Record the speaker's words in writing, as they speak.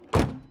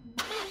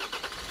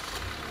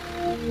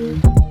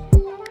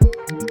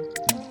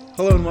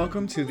Hello and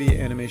welcome to the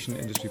Animation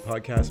Industry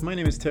Podcast. My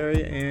name is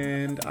Terry,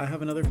 and I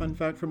have another fun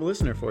fact from a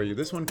listener for you.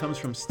 This one comes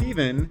from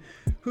Steven,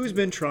 who's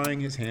been trying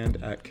his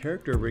hand at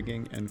character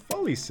rigging and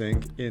Foley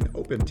sync in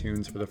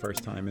OpenTunes for the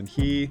first time, and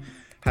he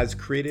has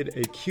created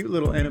a cute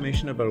little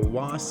animation about a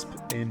wasp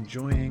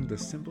enjoying the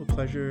simple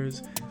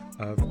pleasures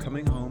of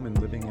coming home and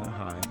living in a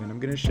hive. And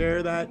I'm going to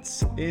share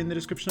that in the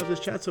description of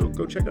this chat, so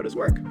go check out his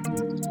work.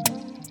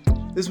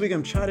 This week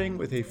I'm chatting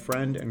with a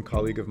friend and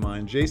colleague of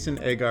mine,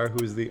 Jason Agar,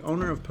 who is the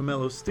owner of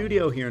Pomelo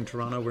Studio here in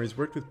Toronto, where he's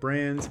worked with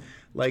brands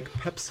like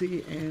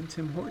Pepsi and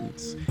Tim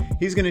Hortons.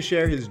 He's going to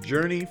share his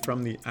journey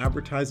from the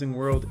advertising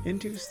world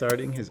into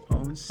starting his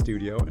own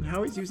studio and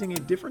how he's using a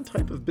different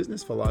type of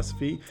business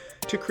philosophy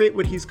to create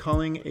what he's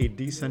calling a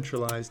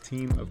decentralized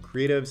team of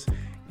creatives,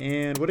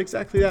 and what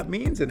exactly that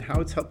means and how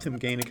it's helped him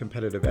gain a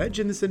competitive edge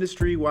in this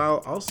industry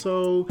while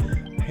also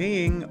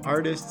paying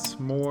artists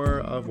more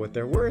of what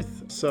they're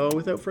worth. So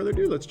without further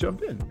ado, let's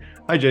jump in.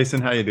 Hi,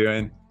 Jason. How you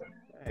doing?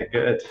 Hey,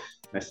 good.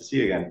 Nice to see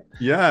you again.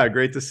 Yeah,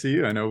 great to see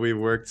you. I know we've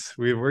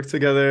worked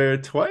together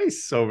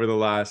twice over the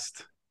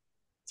last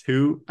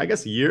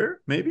year,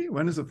 maybe.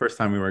 When is the first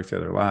time we worked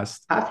together?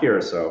 Last Half year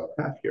or so.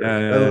 Half year. Yeah,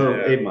 A yeah, little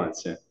yeah. 8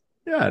 months. Yeah.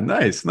 Yeah,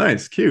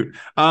 nice, cute.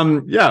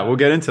 Yeah, we'll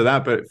get into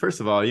that. But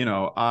first of all,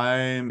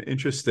 I'm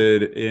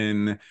interested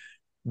in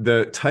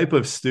the type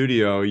of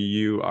studio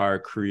you are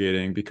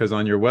creating, because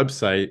on your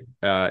website,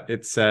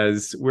 it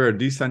says we're a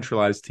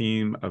decentralized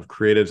team of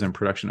creatives and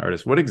production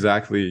artists. What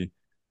exactly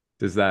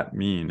does that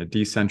mean, a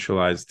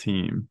decentralized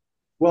team?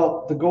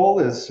 Well, the goal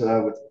is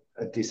with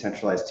a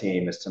decentralized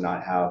team is to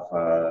not have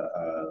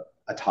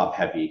a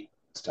top-heavy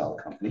style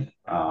company.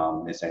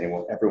 Is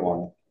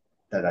everyone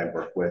that I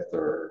work with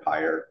or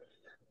hire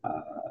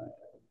uh,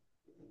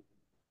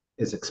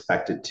 is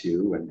expected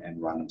to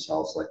and run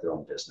themselves like their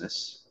own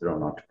business, their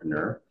own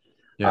entrepreneur.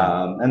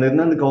 Yeah. And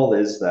then the goal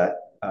is that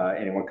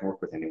anyone can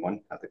work with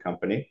anyone at the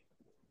company.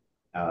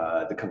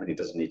 The company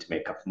doesn't need to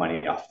make up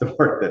money off the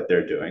work that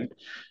they're doing,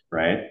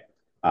 right?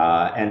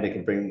 And they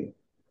can bring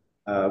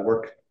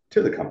work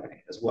to the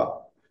company as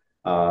well.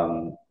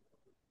 Um,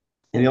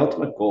 and the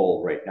ultimate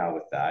goal right now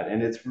with that,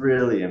 and it's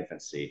really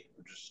infancy.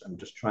 I'm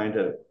just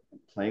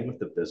playing with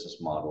the business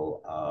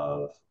model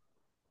of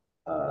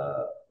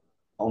uh,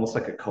 almost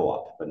like a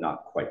co-op, but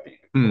not quite being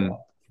a Hmm.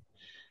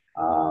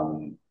 co-op.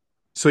 Um,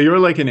 So you're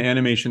like an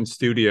animation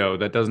studio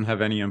that doesn't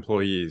have any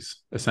employees,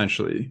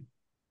 essentially.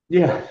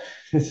 yeah,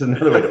 it's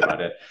another way to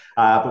put it.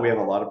 But we have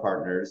a lot of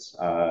partners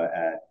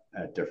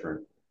at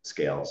different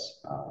scales.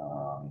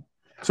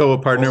 So a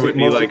partner Mostly, would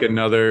be like mostly,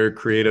 another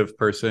creative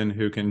person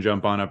who can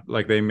jump on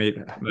like they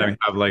yeah,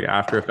 have like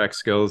After Effects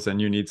skills,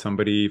 and you need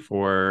somebody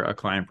for a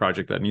client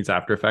project that needs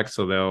After Effects,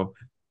 so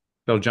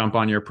they'll jump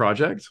on your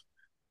project.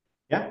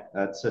 yeah,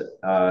 that's it.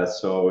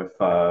 So if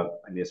I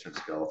need a certain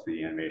skill,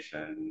 3D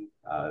animation,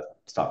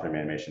 stop frame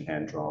animation,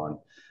 hand drawn,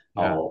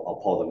 Yeah. I'll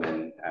pull them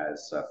in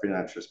as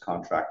freelancers,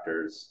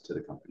 contractors to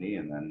the company,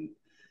 and then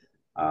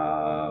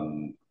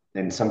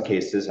in some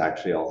cases,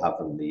 actually, I'll have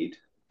them lead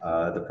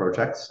the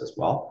projects as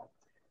well.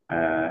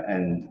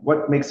 And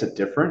what makes it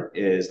different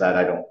is that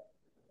I don't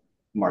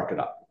mark it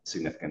up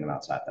significant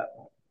amounts at that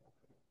point.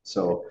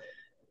 So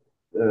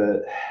uh,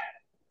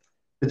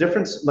 the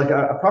difference, like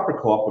a proper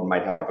co-op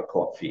might have a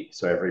co-op fee.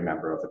 So every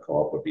member of the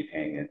co-op would be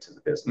paying into the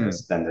Hmm.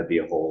 business. Then there'd be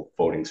a whole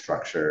voting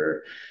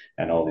structure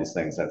and all these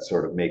things that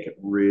sort of make it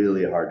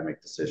really hard to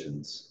make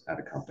decisions at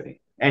a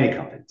company. Any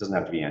company. It doesn't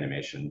have to be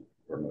animation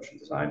or motion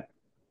design.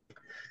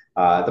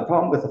 The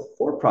problem with a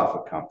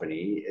for-profit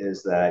company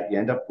is that you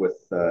end up with,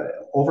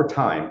 over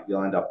time,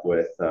 you'll end up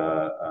with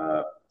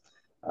a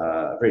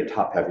very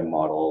top-heavy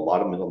model, a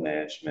lot of middle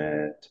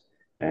management,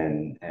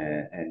 and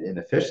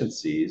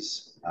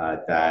inefficiencies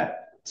that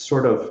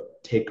sort of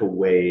take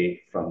away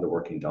from the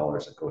working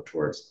dollars that go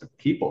towards the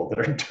people that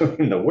are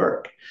doing the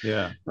work,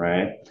 Yeah.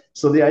 right?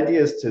 So the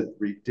idea is to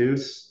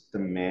reduce the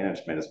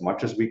management as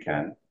much as we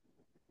can,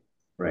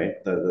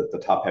 right? The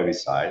top heavy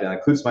side, and that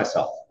includes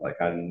myself. Like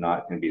I'm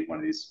not going to be one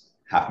of these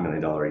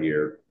 $500,000 a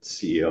year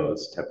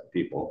CEOs type of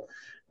people,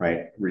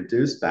 right?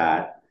 Reduce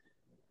that,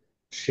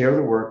 share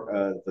the work,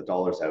 the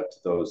dollars out to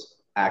those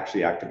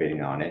actually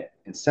activating on it,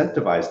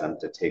 incentivize them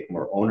to take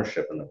more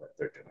ownership in the work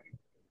they're doing,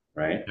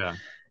 right? Yeah.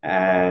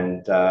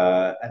 And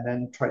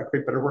then try to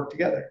create better work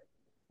together.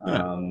 Yeah.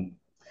 Um,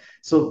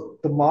 so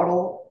the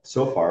model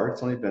so far,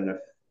 it's only been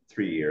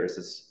 3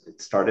 years.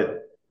 It started,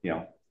 you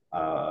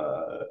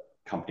know,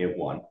 company of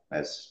one,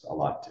 as a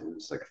lot do.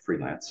 It's like a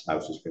freelance. I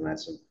was just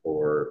freelancing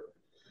for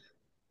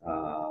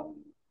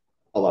um,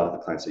 a lot of the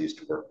clients I used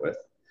to work with,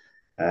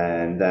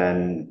 and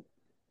then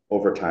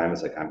over time,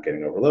 it's like I'm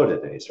getting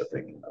overloaded, and you start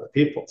bringing other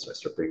people. So I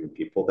start bringing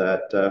people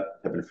that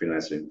have been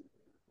freelancing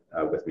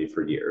with me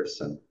for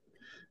years, and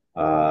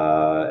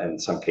in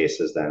some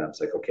cases, then I was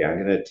like, okay, I'm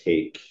going to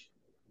take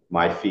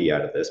my fee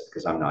out of this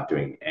because I'm not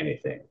doing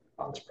anything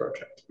on this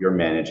project. You're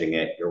managing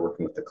it. You're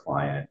working with the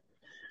client.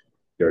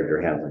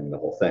 You're handling the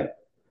whole thing.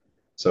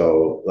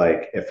 So,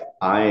 like, if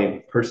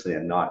I personally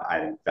am not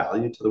adding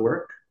value to the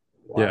work,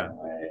 why Yeah. am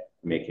I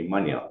making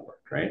money on the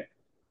work, right?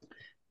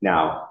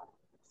 Now,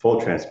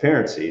 full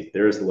transparency,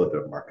 there is a little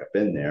bit of markup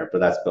in there, but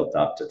that's built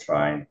up to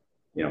try and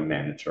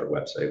manage our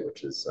website,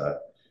 which is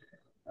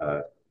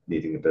uh,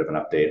 needing a bit of an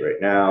update right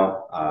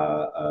now.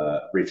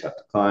 Reach out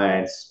to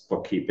clients,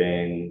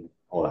 bookkeeping,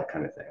 all that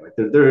kind of thing. Like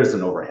there is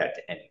an overhead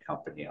to any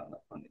company on the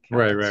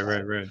Right, accounting right, right,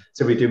 side, right.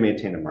 so we do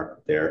maintain a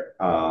markup there.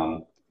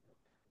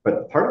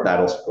 But part of that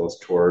also goes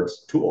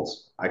towards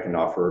tools. I can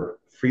offer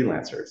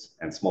freelancers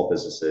and small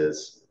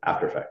businesses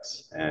After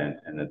Effects and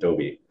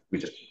Adobe. We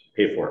just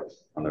pay for it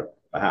on their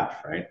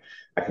behalf, right?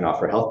 I can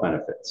offer health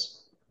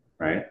benefits,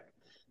 right?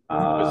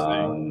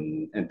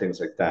 Interesting. And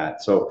things like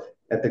that. So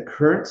at the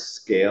current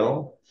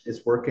scale,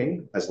 it's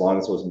working as long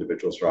as those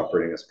individuals are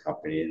operating as a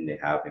company and they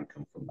have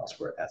income from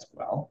elsewhere as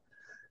well.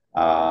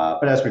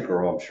 But as we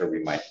grow, I'm sure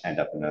we might end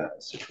up in a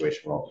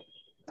situation where we'll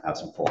have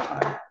some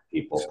full-time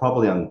people,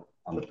 probably on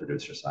the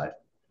producer side.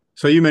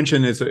 So you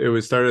mentioned it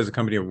was started as a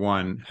company of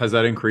one. Has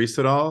that increased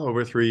at all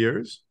over 3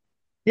 years?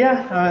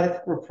 Yeah, I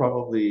think we're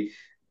probably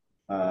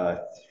uh,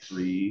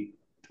 three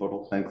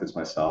total. That includes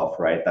myself,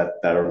 right? That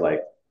are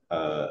like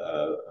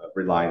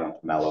relying on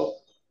Pomelo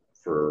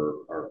for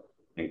our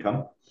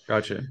income.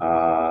 Gotcha.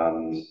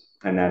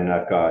 And then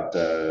I've got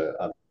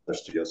other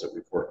studios that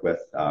we've worked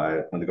with.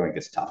 When the going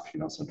gets tough,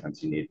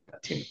 sometimes you need a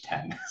team of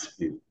 10.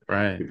 So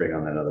Right. you bring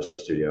on another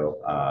studio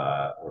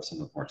or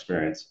someone with more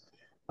experience.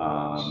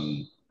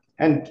 Um,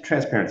 and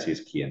transparency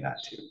is key in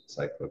that too. It's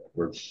like, look,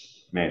 we're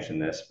managing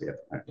this, we have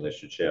a client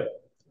relationship.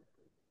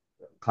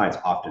 Clients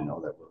often know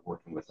that we're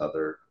working with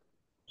other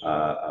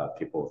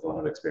people with a lot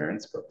of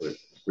experience, but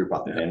we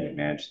brought them Yeah. in, we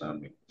manage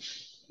them,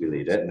 we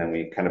lead it, and then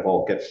we kind of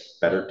all get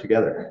better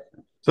together.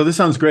 So this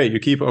sounds great. You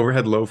keep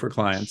overhead low for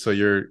clients, so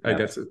you're, I Yeah.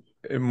 guess,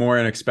 more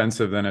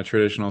inexpensive than a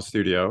traditional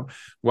studio,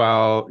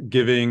 while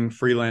giving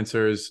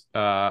freelancers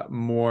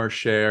more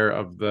share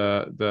of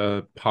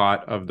the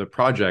pot of the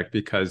project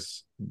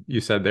because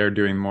you said they're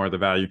doing more of the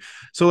value.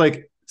 So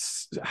like,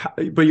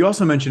 but you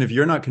also mentioned if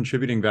you're not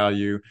contributing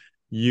value,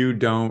 you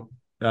don't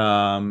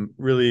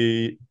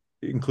really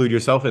include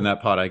yourself in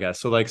that pot, I guess.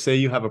 So like, say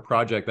you have a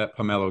project that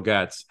Pomelo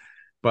gets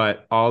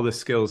but all the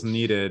skills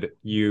needed,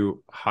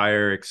 you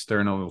hire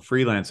external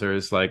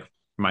freelancers like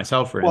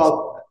myself, for instance.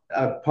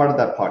 Well, part of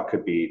that pot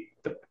could be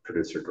the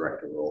producer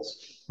director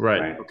roles, Right.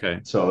 right?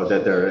 Okay. So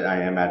that there, I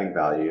am adding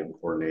value, I'm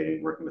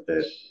coordinating, working with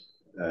it,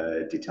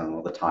 detailing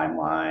all the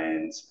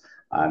timelines,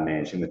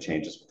 managing the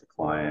changes with the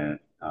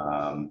client,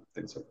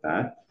 things like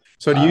that.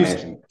 So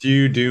Managing. do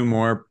you do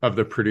more of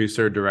the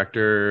producer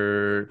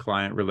director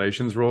client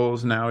relations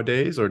roles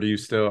nowadays, or do you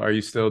still are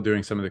you still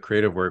doing some of the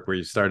creative work where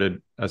you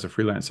started as a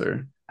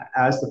freelancer?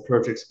 As the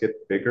projects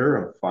get bigger,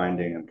 I'm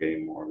finding I'm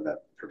getting more of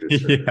that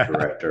producer Yeah.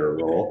 director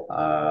role.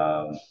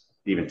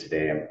 Even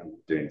today, I'm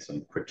doing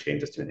some quick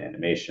changes to an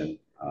animation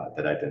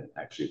that I didn't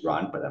actually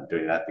run, but I'm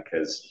doing that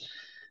because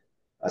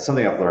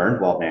something I've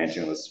learned while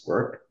managing this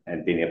work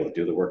and being able to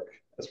do the work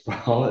as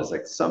well is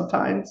like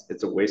sometimes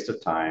it's a waste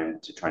of time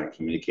to try to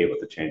communicate what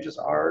the changes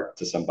are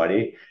to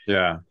somebody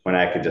Yeah. when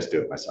I could just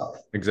do it myself.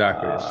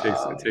 Exactly.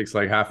 It takes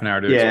like half an hour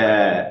to explain, an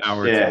Yeah,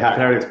 hour to yeah, do half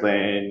an it. hour to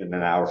explain and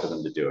an hour for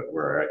them to do it,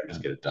 where I can Yeah.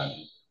 just get it done,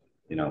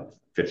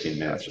 15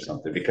 minutes or Gotcha.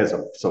 something because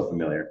I'm so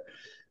familiar.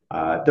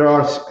 There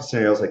are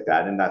scenarios like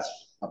that, and that's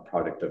a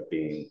product of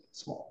being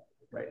small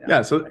right Yeah,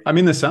 now. so Right? I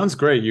mean, this sounds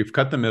great. You've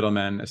cut the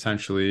middlemen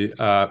essentially.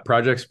 Are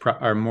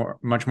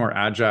much more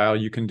agile.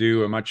 You can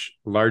do a much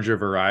larger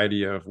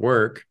variety of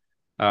work.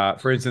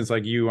 For instance,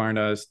 like you aren't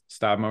a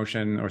stop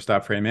motion or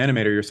stop frame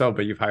animator yourself,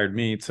 but you've hired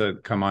me to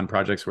come on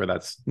projects where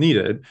that's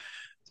needed.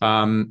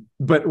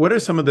 But what are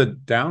some of the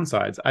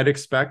downsides? I'd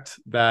expect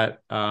that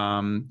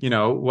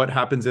what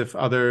happens if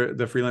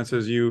the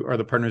freelancers you or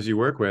the partners you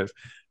work with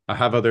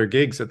have other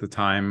gigs at the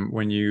time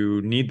when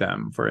you need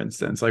them, for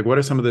instance. Like, what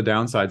are some of the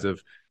downsides of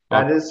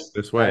That operating is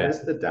this that way?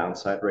 is the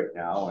downside right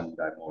now, and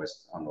I'm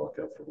always on the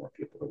lookout for more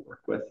people to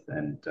work with,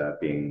 and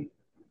being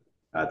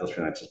those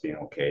freelancers being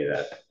okay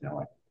that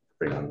I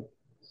bring on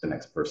the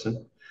next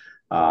person.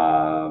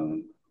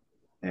 Um,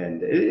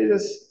 and it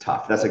is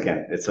tough. That's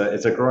again, it's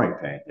a growing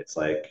pain. It's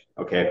like,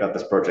 okay, I've got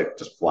this project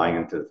just flying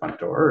into the front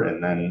door,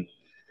 and then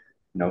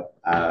you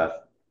know,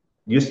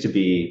 used to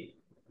be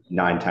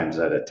 9 times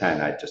out of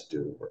 10, I just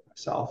do the work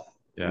myself.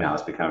 Yeah. Now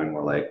it's becoming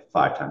more like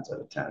 5 times out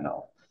of 10.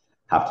 I'll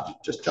have to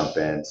just jump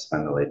in,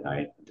 spend the late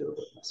night, and do the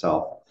work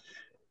myself.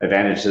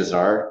 Advantages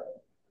are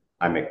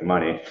I make the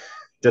money.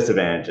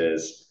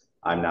 Disadvantages,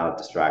 I'm now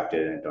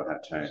distracted and don't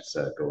have a chance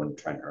to go and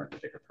try and earn the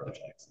bigger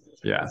projects. And things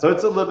like that. Yeah. So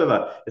it's a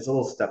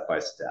little step by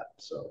step.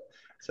 So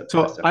step by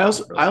So step I learning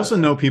also I also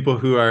process. know people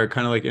who are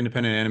kind of like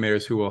independent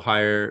animators who will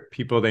hire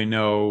people they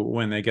know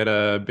when they get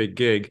a big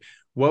gig.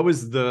 What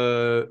was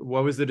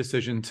the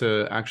decision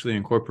to actually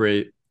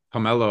incorporate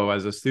Pomelo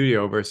as a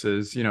studio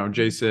versus,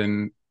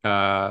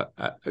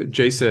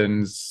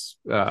 Jason's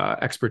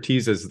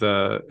expertise as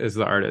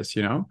the artist,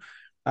 you know?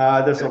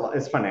 There's a lot.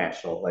 It's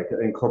financial, like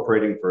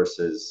incorporating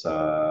versus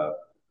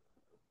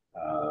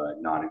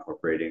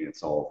non-incorporating.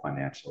 It's all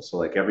financial. So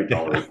like every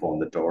dollar we Yeah. pull in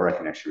the door, I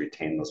can actually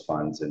retain those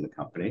funds in the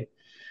company,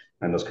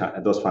 and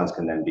those funds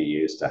can then be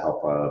used to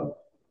help.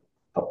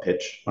 help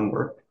pitch on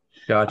work.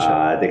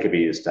 Gotcha. They could be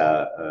used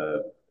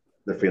the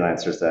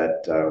freelancers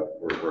that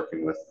we're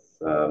working with,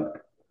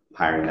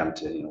 hiring them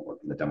to work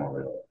in the demo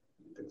reel,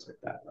 things like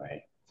that,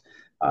 right?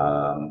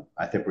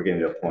 I think we're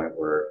getting to a point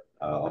where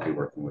I'll be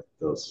working with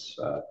those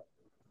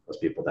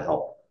people to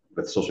help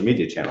with social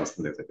media channels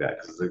and things like that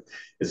because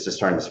it's just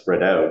starting to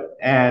spread out.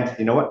 And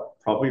you know what?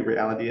 Probably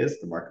reality is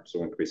the markups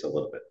will increase a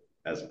little bit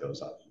as it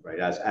goes up, right?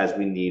 As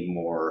we need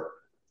more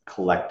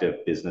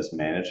collective business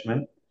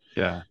management,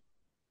 Yeah.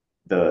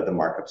 the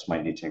markups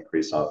might need to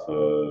increase off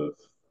of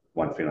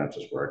one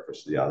freelancer's work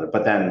versus the other.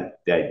 But then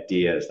the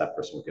idea is that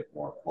person will get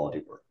more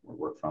quality work, more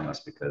work from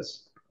us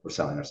because we're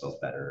selling ourselves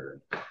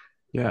better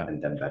Yeah.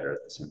 and them better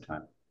at the same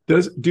time.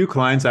 Do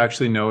clients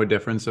actually know a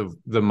difference of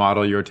the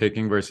model you're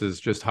taking versus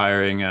just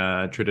hiring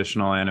a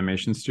traditional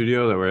animation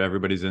studio that where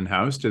everybody's in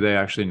house? Do they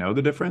actually know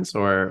the difference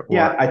or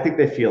Yeah, I think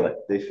they feel it.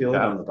 They feel it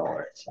yeah. on the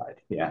dollar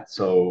side. Yeah.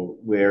 So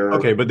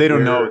Okay, but they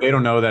don't know we're they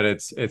don't know that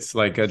it's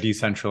like a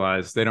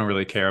decentralized. They don't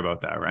really care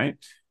about that, right?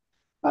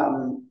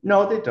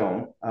 no, they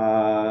don't.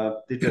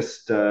 They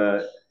just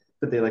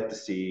but they like to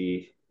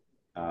see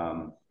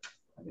I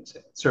would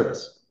say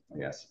service, I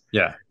guess.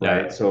 Yeah,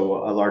 yeah. Right.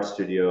 So a large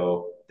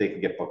studio, they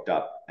can get booked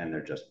up and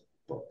they're just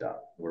booked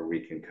up where we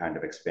can kind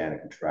of expand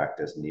and contract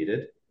as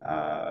needed.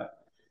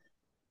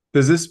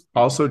 Does this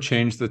also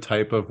change the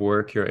type of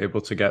work you're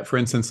able to get? For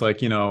instance, like,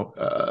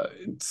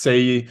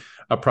 say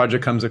a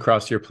project comes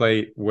across your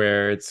plate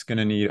where it's going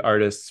to need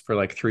artists for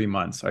like 3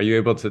 months. Are you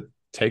able to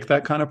take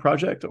that kind of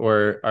project,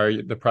 or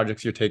the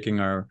projects you're taking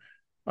are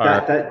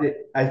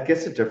I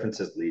guess the difference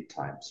is lead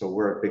time. So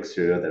we're a big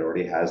studio that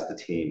already has the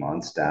team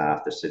on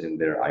staff. They're sitting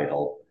there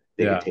idle.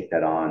 They could yeah, take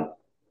that on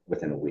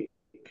within a week,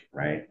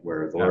 right?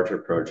 Where the yeah, larger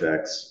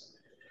projects,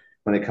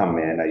 when they come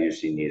in, I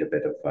usually need a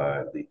bit of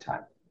lead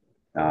time.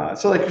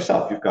 So like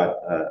yourself, you've got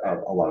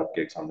a lot of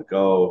gigs on the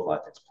go, a lot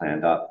of things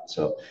planned up.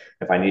 So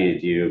if I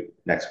needed you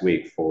next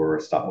week for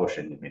stop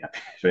motion, you may not be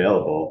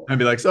available. I'd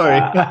be like, sorry.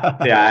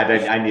 Yeah,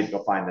 I need to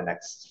go find the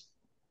next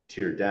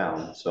tier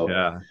down. So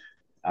Yeah,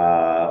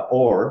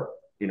 or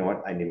you know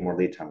what, I need more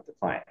lead time with the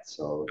client.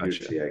 So gotcha.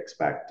 usually I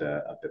expect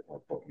a bit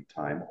more booking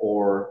time.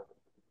 Or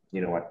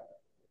you know what,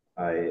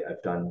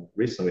 I've done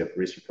recently. We have a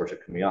recent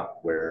project coming up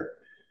where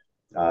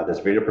there's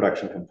a video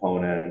production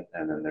component,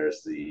 and then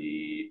there's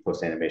the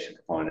post animation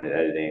component,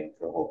 editing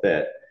for the whole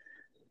bit.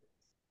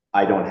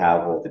 I don't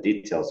have all the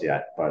details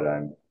yet, but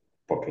I'm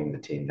booking the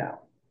team now,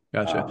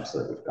 Gotcha.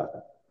 so that we've got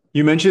that.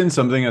 You mentioned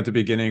something at the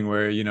beginning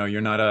where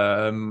you're not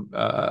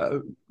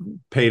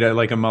paid at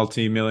like a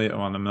multi-million,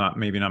 well, I'm not,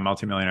 maybe not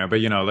multi-millionaire, but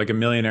like a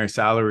millionaire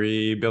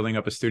salary building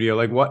up a studio.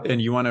 Like what,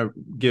 and you want to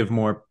give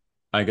more,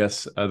 I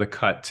guess, the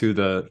cut to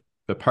the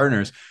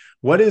partners.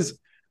 What is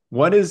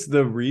what is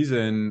the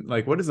reason?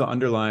 Like, what is the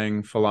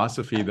underlying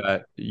philosophy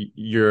that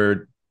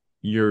you're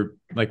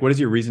like? What is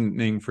your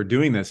reasoning for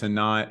doing this and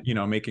not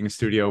making a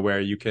studio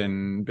where you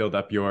can build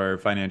up your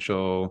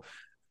financial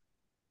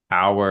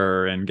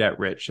power and get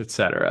rich,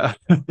 etc.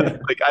 Yeah,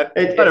 Like not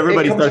it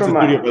everybody comes starts a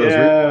from studio for those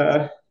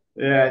reasons.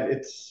 yeah,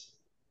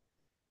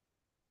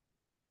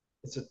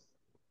 it's a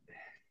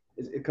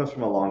it comes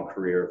from a long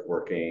career of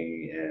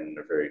working in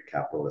a very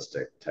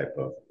capitalistic type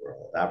of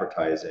world.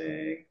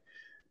 Advertising,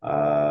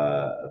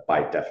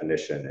 by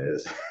definition,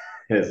 is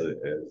a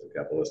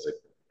capitalistic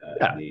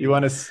Yeah, need. you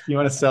want to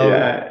sell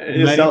as Yeah,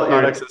 you many sell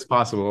products your as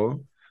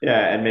possible.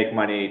 yeah, and make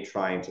money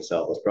trying to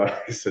sell those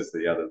products is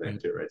the other thing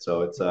Right. too, right?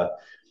 So it's a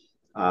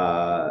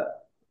uh,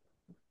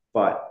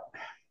 but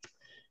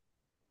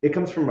it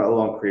comes from a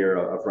long career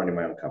of running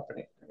my own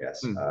company, I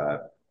guess. Hmm.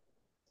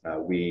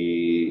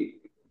 We,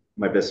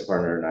 my business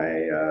partner and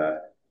I,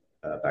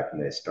 back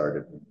when they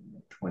started in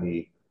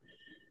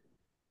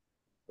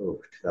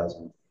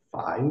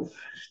 2005,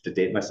 to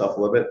date myself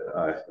a little bit.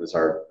 It was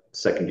our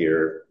second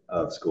year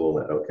of school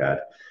at OCAD.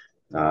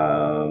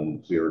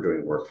 We were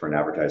doing work for an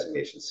advertising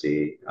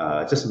agency,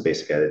 just some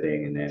basic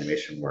editing and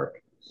animation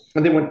work.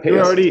 And they wouldn't pay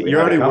us until we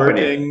You're had a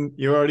already company. working.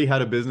 You already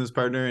had a business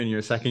partner in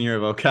your second year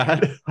of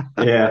OCAD.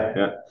 Yeah,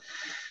 yeah.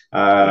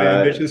 Very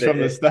ambitious from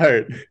the The,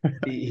 start.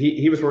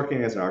 he was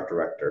working as an art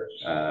director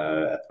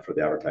for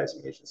the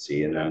advertising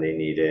agency, and then Yeah, they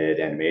needed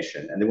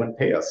animation, and they wouldn't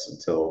pay us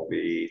until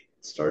we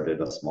started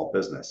a small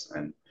business.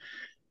 And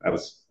I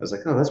was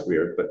like, oh, that's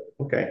weird, but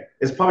okay.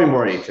 It's probably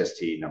more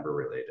HST number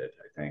related,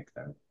 I think,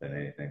 than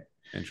anything.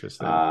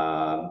 interesting.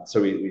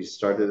 So we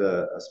started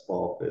a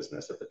small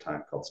business at the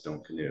time called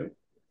Stone Canoe,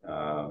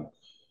 um,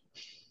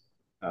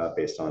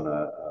 based on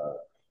a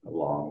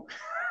long,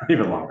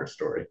 even longer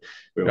story.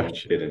 We won't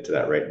Gotcha. get into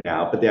that right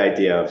now, but the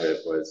idea of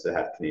it was it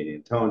had a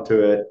Canadian tone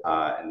to it,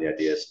 and the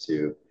idea is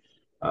to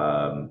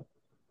um,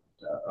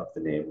 of the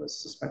name was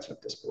suspension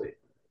of disbelief.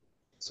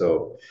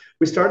 So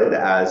we started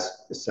as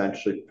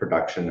essentially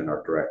production and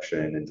art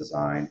direction and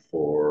design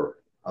for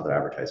other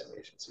advertising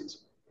agencies,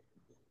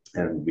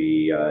 and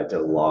we did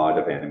a lot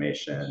of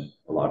animation,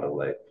 a lot of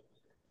like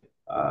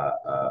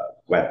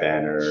web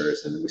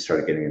banners, and we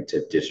started getting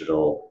into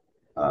digital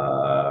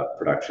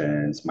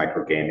productions,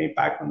 micro gaming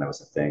back when that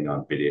was a thing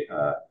on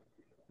video,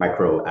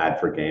 micro ad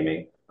for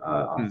gaming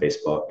on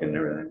Facebook and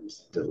everything. We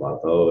did a lot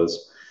of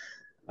those.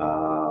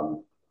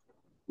 Um,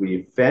 we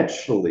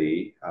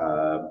eventually,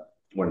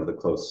 one of the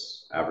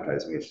close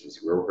advertising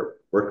agencies we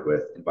worked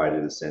with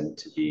invited us in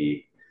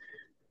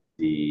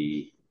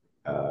the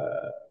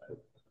uh,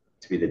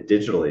 to be the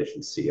digital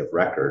agency of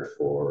record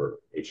for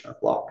H&R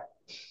Block.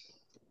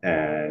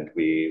 And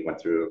we went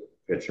through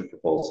pitch and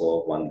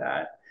proposal, won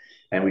that.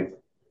 And we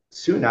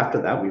soon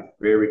after that, we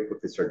very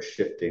quickly started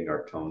shifting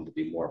our tone to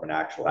be more of an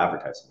actual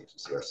advertising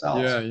agency Yeah,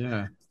 ourselves.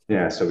 yeah.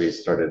 Yeah, so we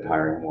started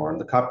hiring more on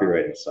the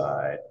copywriting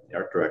side, the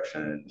art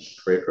direction,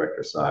 creative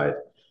director side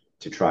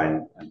to try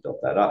and build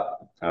that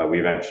up. We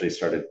eventually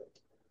started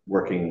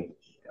working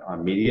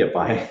on media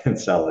buying and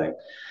selling.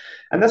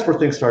 And that's where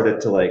things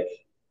started to like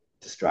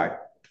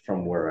distract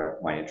from where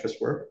my interests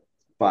were.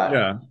 But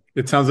Yeah.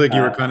 It sounds like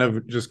you were uh, kind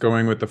of just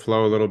going with the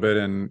flow a little bit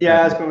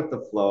yeah, I was going with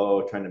the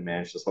flow, trying to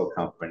manage this whole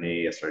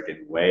company. I started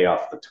getting way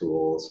off the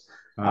tools.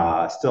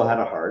 uh, Still had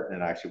a heart,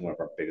 and actually one of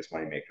our biggest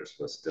money makers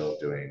was still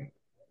doing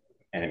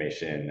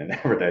animation and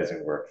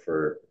advertising work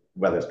for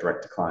whether it's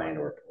direct to client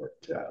or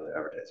to other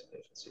advertising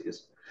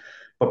agencies.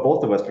 But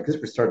both of us, because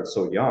we started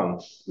so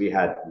young, we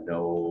had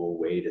no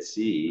way to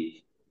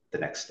see the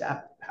next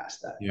step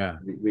past that. yeah.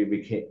 We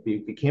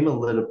became a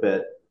little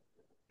bit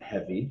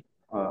heavy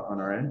on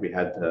our end. We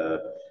had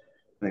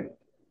I think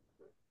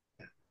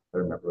I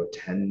remember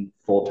 10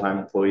 full-time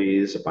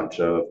employees, a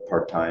bunch of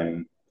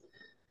part-time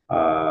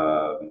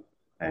um,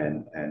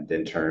 and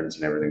interns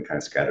and everything kind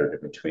of scattered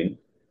in between.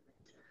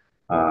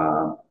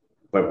 Um,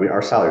 but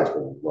our salaries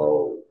were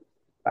low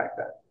back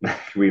then.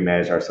 We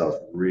managed ourselves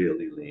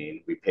really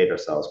lean. We paid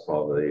ourselves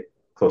probably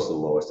close to the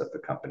lowest of the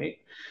company.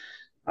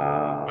 Um,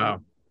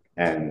 Wow.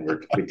 and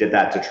we did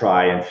that to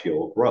try and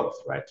fuel growth,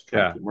 right? To try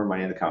and Yeah. keep more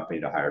money in the company,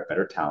 to hire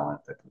better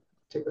talent that can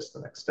take us to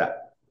the next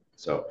step.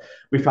 So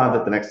we found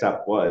that the next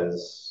step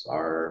was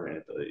our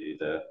inability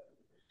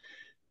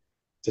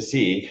to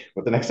see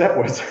what the next step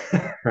was,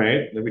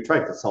 right? And we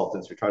tried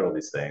consultants, we tried all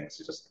these things,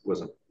 it just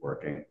wasn't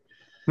working.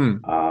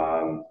 Hmm.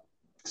 Um,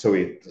 so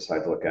we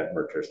decided to look at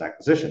mergers and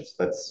acquisitions.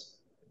 Let's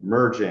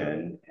merge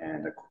in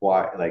and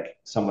acquire, like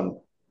someone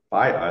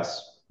buy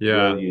us.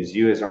 Yeah. We'll use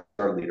you as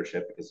our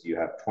leadership because you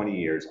have 20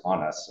 years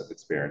on us of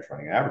experience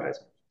running an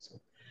advertising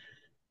agency.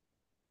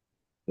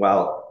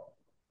 Well,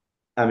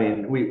 I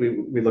mean,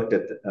 we looked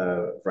at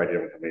a variety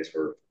of different companies who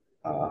were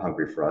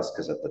hungry for us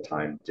because at the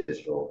time,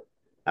 digital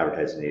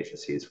advertising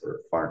agencies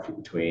were far and few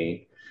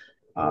between.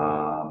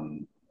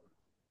 Um,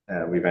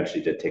 we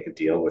eventually did take a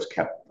deal, which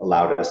kept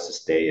allowed us to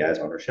stay as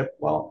ownership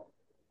while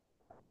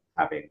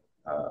having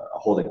a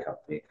holding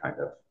company kind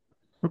of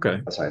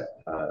Okay. aside,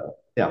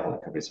 yeah, holding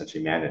company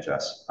essentially manage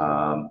us.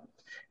 And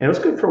it was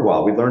good for a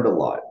while. We learned a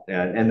lot,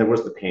 and there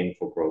was the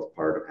painful growth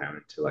part of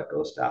having to let go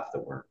of staff that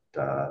weren't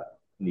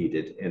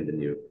needed in the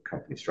new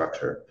company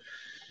structure.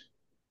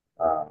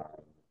 Uh,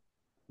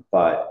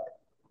 but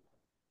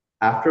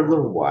after a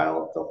little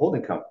while, the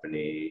holding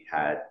company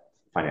had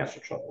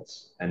financial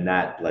troubles, and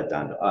that led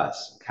down to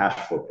us, cash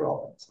flow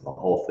problems, and the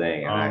whole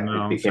thing, and Oh it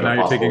no. So became now you're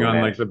impossible taking to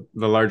on like manage.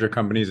 the larger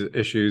companies'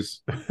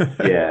 issues.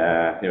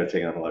 Yeah,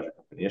 taking on the larger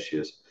company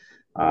issues.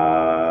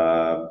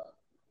 Um,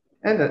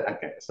 and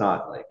again, it's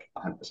not like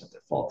 100%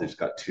 their fault. They just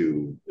got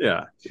too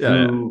Yeah. Yeah.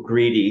 Yeah. too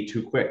greedy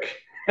too quick.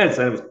 And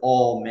so it was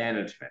all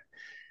management.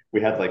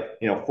 We had like,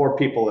 4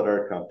 people at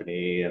our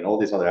company and all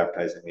these other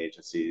advertising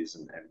agencies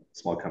and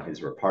small companies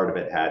who were part of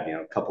it had,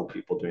 a couple of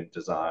people doing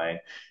design.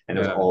 And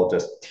it was Yeah. all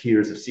just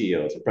tiers of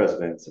CEOs and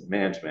presidents and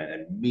management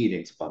and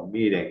meetings upon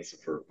meetings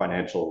for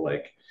financial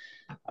like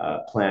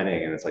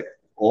planning. And it's like,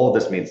 all of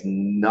this means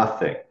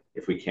nothing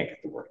if we can't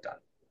get the work done.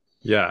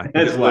 Yeah. You're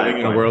That's just my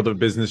living in a point. world of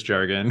business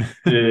jargon.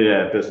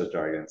 Yeah, business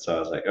jargon. So I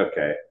was like,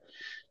 okay.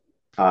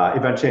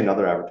 Eventually,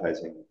 another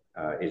advertising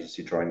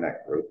agency joined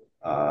that group.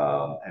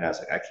 And I was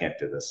like, I can't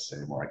do this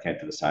anymore. I can't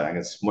do this side. I'm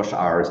going to smush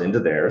ours into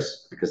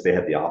theirs because they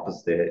had the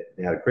opposite.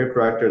 They had a creative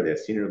director, they had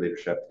senior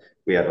leadership.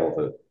 We had all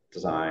the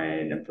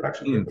design and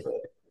production Hmm.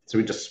 capability. So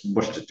we just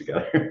smushed it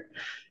together.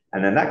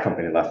 And then that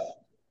company left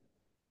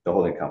the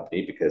holding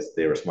company because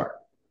they were smart.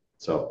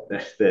 So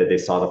they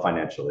saw the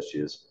financial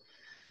issues.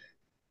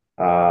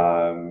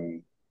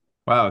 Um,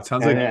 Wow, it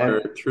sounds and, like you and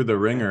were through the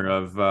ringer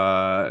of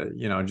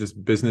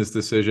just business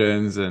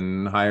decisions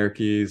and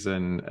hierarchies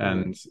and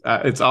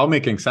it's all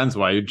making sense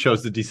why you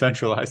chose to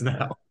decentralize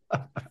yeah,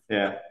 now.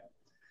 yeah.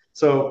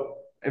 So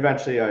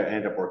eventually, I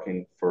ended up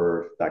working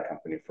for that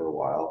company for a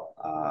while,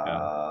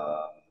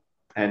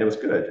 Yeah. and it was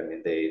good. I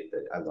mean,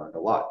 I learned a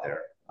lot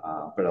there,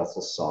 but I also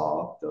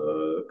saw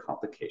the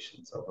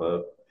complications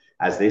of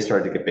as they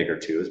started to get bigger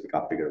too, as we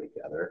got bigger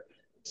together,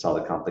 saw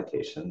the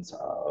complications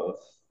of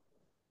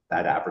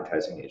that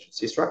advertising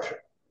agency structure.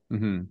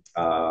 Hmm.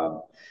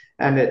 Um,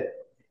 and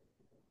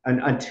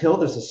until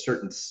there's a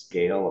certain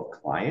scale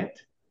of client,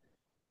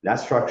 that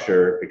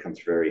structure becomes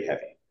very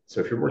heavy. So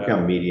if you're working Yeah.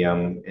 on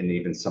medium and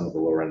even some of the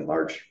lower end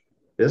large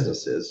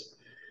businesses,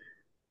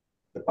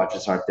 the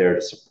budgets aren't there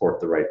to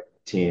support the right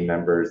team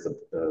members,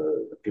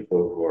 the people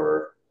who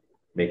are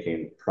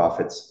making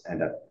profits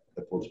end up,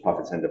 the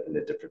profits end up in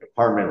a different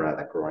department rather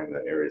than growing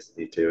the areas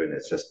they need to.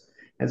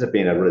 And ends up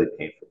being a really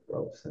painful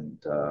growth. And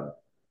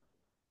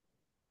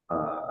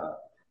uh,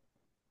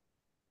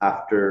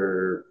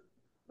 after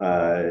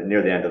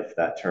near the end of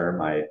that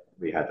term,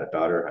 we had a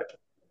daughter. I took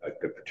a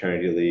good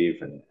paternity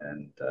leave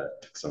and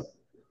took some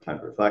time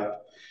to reflect.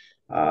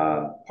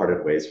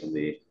 Parted ways from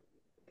the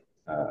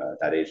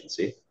that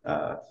agency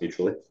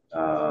mutually,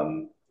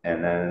 and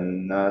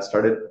then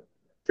started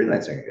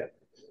freelancing again.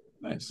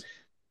 Nice.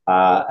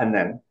 And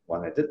then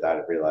when I did that,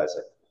 I realized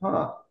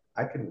that,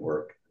 I can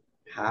work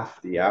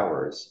half the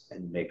hours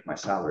and make my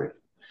salary.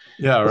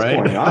 Yeah, What's right.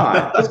 going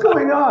on? What's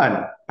going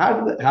on?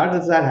 How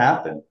does that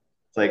happen?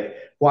 It's like,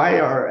 why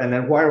are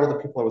all the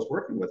people I was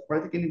working with, why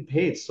are they getting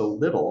paid so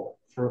little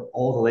for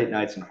all the late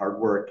nights and hard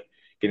work,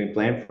 getting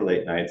blamed for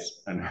late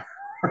nights and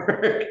hard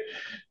work,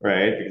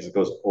 right? Because it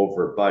goes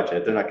over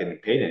budget. They're not getting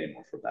paid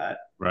anymore for that.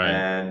 Right.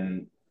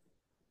 And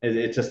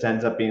it just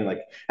ends up being like,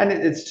 and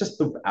it's just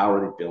the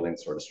hourly billing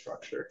sort of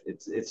structure.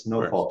 It's Of no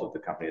course. fault of the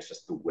company. It's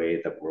just the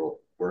way the world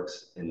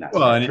works in that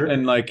Well, and structure.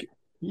 like it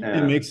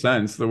Yeah. makes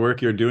sense. The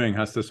work you're doing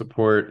has to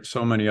support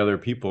so many other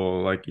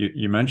people. Like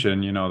you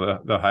mentioned,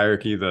 the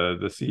hierarchy,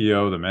 the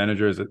CEO, the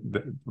managers,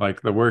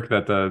 like the work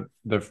that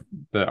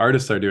the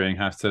artists are doing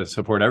has to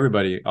support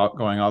everybody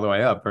going all the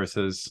way up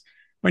versus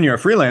when you're a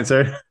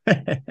freelancer,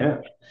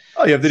 Yeah.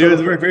 all you have to do So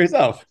is work for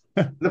yourself.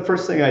 the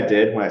first thing I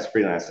did when I was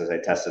freelance is I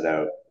tested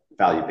out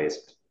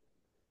value-based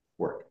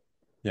work.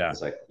 Yeah.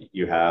 It's like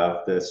you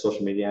have the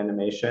social media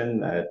animation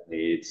that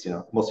needs,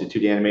 mostly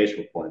 2D animation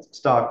with pulling some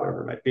stock,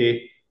 whatever it might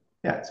be.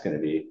 Yeah, it's going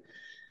to be,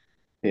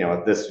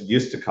 this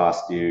used to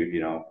cost you,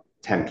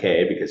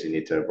 10K because you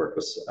need to work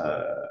with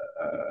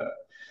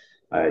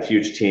a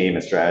huge team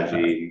and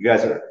strategy. You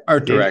guys are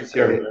Art the agency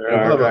already, director,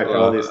 art blah, blah, director,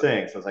 all blah. these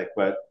things. I was like,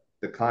 but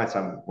the clients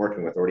I'm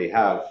working with already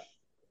have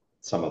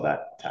some of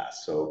that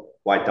task. So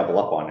why double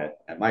up on it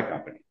at my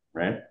company,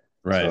 right?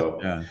 Right. So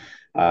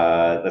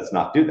Yeah. let's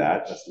not do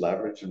that. Let's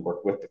leverage and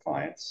work with the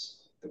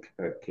clients,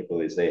 the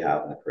capabilities they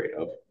have in the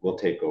creative. We'll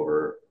take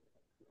over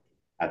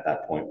at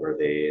that point where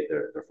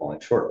they're falling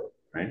short,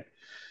 right?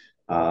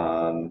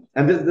 And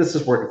this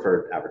is working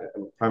for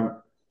advertising.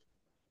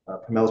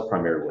 Pamel's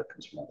primary work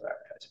comes from other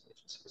advertising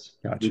agencies.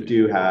 We Gotcha.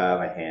 do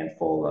have a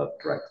handful of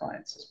direct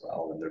clients as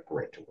well, and they're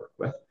great to work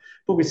with.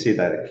 But we see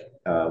that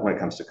when it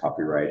comes to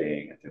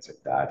copywriting and things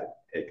like that,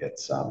 it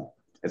gets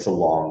it's a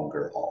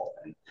longer haul.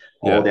 And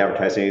all of Yeah. the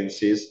advertising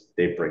agencies,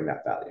 they bring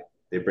that value.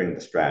 They bring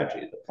the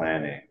strategy, the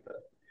planning,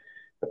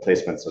 the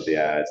placements of the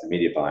ads, the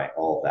media buying,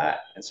 all of that.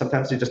 And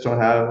sometimes they just don't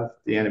have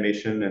the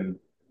animation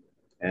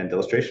and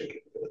illustration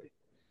capability.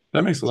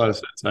 That makes a lot of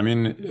So sense. I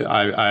mean,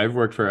 I've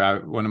worked for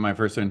one of my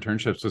first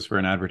internships was for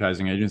an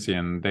advertising agency,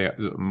 and they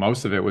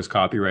most of it was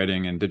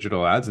copywriting and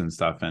digital ads and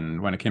stuff.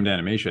 And when it came to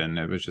animation,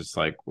 it was just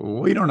like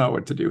we don't know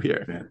what to do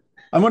here. yeah.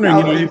 I'm wondering,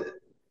 Now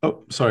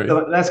oh, sorry, the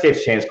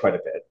landscape's changed quite a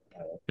bit.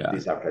 yeah,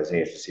 These advertising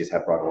agencies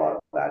have brought a lot of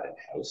that in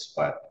house,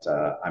 but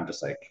I'm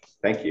just like,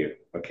 thank you.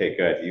 Okay,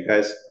 good. You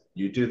guys,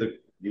 you do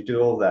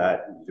all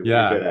that. You do what you're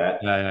yeah, good at.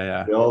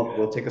 yeah.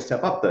 We'll take a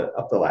step up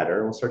the ladder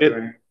and we'll start It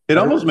doing it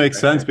better almost work. makes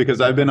sense Right?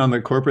 because I've been on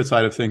the corporate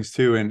side of things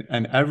too,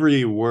 and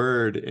every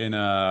word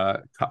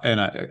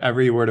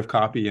every word of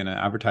copy in an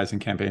advertising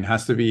campaign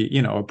has to be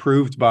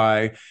approved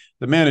by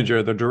the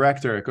manager, the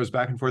director. It goes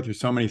back and forth through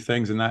so many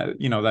things, and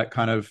that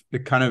kind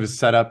of is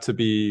set up to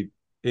be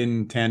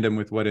in tandem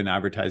with what an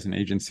advertising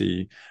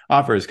agency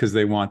offers because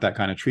they want that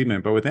kind of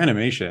treatment. But with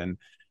animation,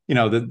 the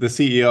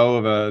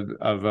CEO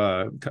of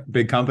a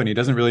big company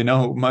doesn't really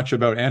know much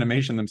about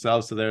animation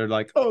themselves, so they're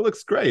like, oh, it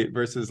looks great,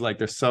 versus like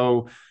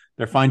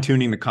they're fine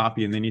tuning the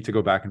copy and they need to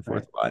go back and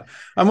Right. forth a lot.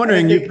 I'm And I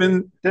wondering,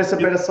 think there's a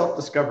bit of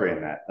self-discovery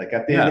in that. Like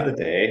at the end of yeah, the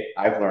day,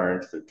 I've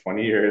learned through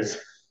 20 years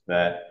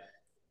that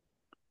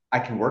I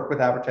can work with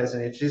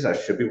advertising agencies. I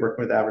should be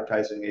working with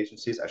advertising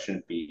agencies. I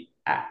shouldn't be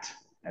at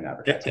an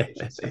advertising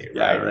agency,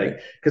 yeah, right? right,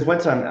 Like, because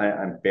once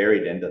I'm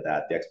buried into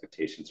that, the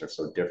expectations are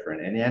so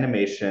different. And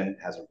animation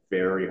has a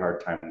very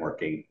hard time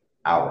working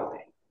hourly,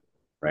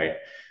 right?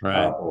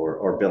 right,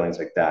 Or billings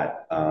like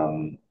that.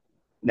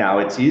 Now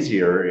it's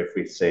easier if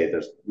we say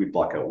we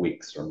block out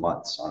weeks or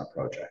months on a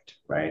project,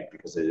 right?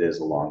 Because it is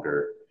a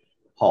longer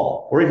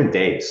haul, or even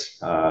days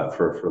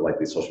for like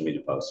these social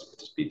media posts. It could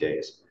just be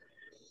days.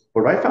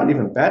 What I found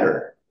even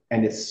better,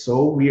 and it's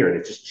so weird,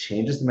 it just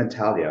changes the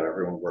mentality how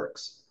everyone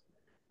works.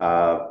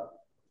 Uh,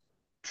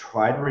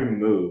 Try to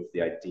remove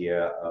the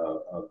idea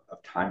of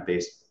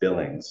time-based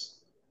billings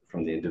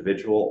from the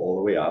individual all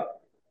the way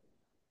up,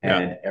 yeah,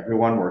 and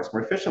everyone works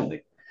more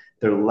efficiently.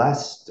 They're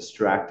less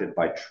distracted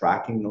by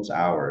tracking those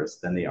hours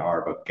than they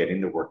are about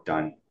getting the work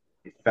done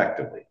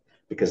effectively.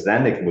 Because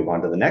then they can move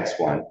on to the next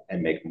one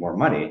and make more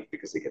money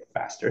because they get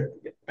faster,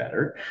 they get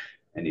better,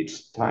 and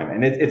each time.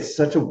 And it's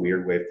such a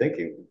weird way of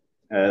thinking.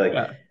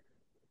 yeah.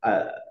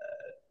 Uh,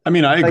 I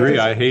mean, I like agree. this,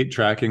 I hate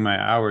tracking my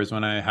hours.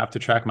 When I have to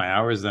track my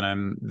hours, then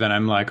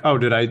I'm like, oh,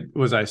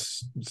 was I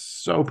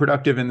so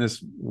productive in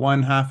this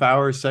 1/2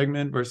 hour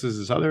segment versus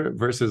this other?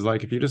 Versus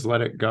like if you just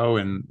let it go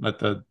and let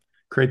the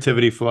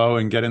creativity flow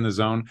and get in the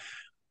zone.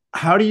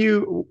 How do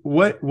you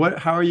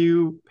how are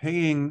you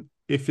paying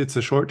if it's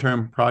a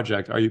short-term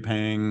project? Are you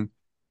paying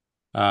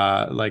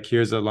like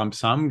here's a lump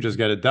sum, just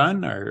get it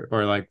done,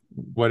 or like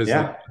what is the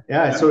Yeah.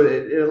 yeah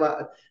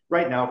So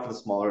right now for the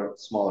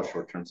smaller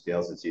short-term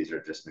scales, it's easier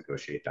to just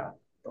negotiate down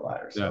the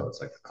ladder. yeah So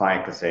it's like the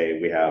client could say,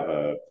 we have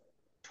a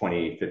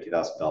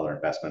 $50,000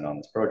 investment on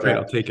this great,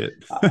 I'll project. take it.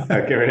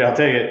 Okay, ready, I'll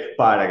take it,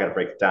 but I got to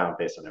break it down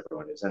based on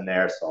everyone who's in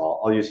there. So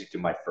I'll usually do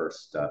my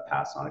first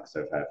pass on it because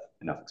I've had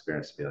enough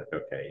experience to be like,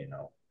 okay,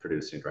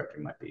 producing,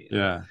 directing might be,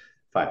 Yeah,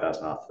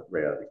 5,000 off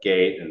right out of the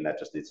gate, and that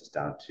just leads us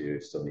down to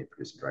still need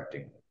producing,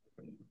 directing,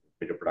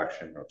 video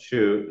production or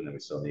shoot, and then we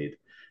still need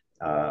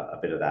a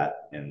bit of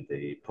that in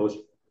the post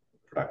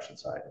production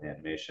side of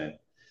animation.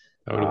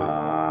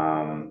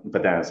 totally.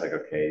 But then it's like,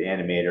 okay, the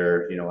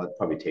animator, it'll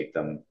probably take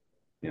them,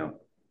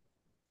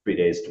 3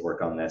 days to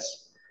work on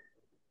this.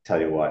 Tell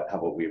you what, how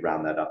about we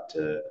round that up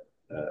to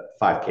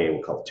 5K?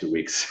 We'll call it 2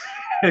 weeks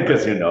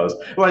because who knows?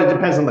 Well, it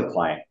depends on the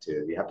client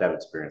too. You have to have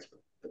experience with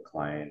the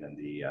client and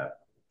the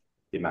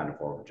amount of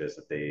overages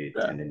that they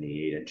Yeah, tend to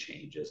need and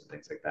changes and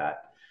things like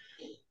that.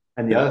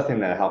 And the yeah, other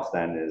thing that helps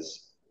then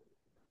is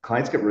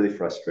clients get really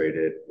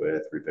frustrated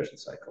with revision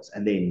cycles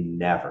and they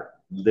never,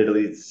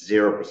 literally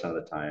 0% of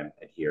the time,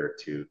 adhere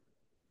to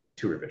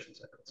two revision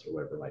cycles or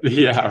whatever it might be,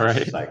 yeah, change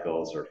right.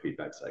 cycles or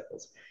feedback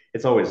cycles.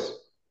 It's always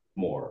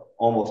more,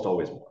 almost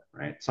always more,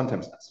 right?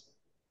 Sometimes less.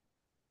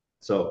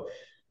 So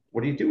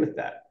what do you do with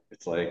that?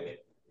 It's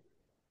like,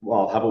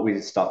 well, how about we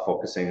stop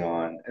focusing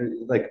on,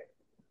 like,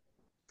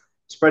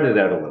 spread it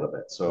out a little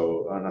bit.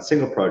 So on a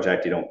single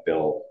project, you don't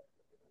bill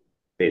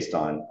based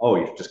on, oh,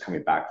 you're just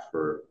coming back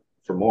for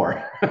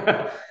more.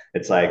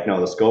 It's like,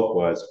 no, the scope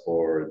was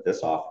for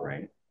this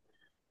offering.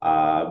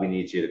 We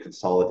need you to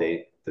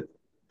consolidate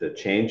the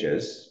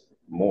changes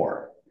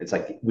more. It's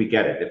like, we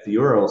get it. If the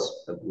URLs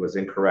was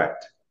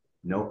incorrect,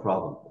 no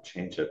problem. We'll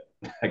change it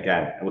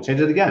again, and we'll change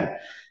it again.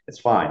 It's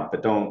fine,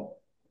 but don't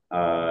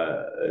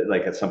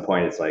like at some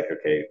point it's like,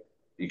 okay,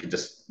 you can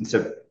just,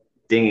 instead of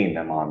dinging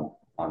them on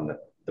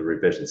the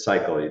revision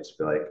cycle, you just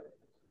be like,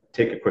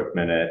 take a quick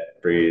minute,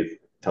 breathe,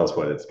 tell us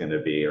what it's going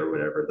to be or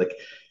whatever. Like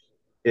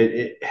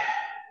it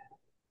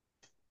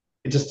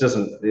it just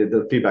doesn't,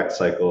 the feedback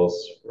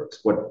cycles works.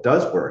 What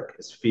does work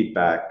is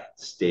feedback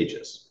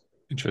stages.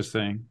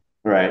 Interesting.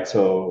 All right.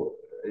 So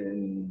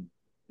in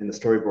the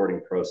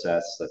storyboarding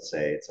process, let's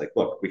say it's like,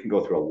 look, we can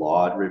go through a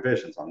lot of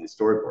revisions on these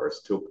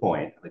storyboards to a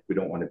point. Like we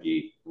don't want to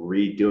be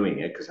redoing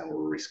it because then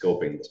we're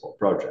rescoping this whole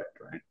project,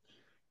 right?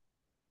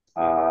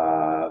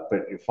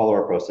 But you follow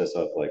our process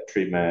of like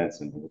treatments,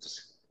 and we'll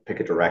just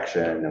pick a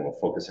direction, and we'll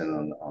focus in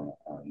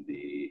on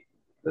the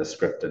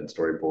script and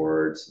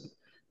storyboards, and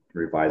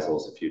revise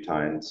those a few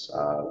times,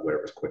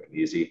 whatever's quick and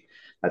easy.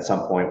 At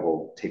some point,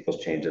 we'll take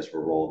those changes,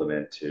 we'll roll them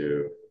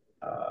into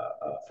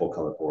full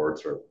color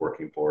boards or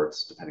working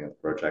boards, depending on the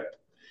project.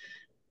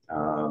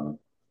 Um,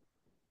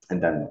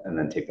 and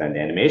then take that into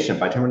animation.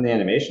 By the time we're in the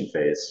animation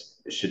phase,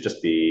 it should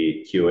just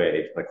be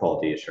QA, like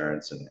quality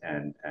assurance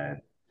and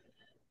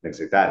things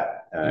like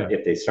that. Yeah,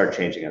 If they start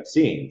changing up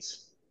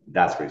scenes,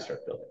 that's where you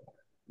start building.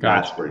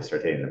 That's gotcha. where you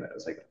start hitting them.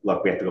 It's like,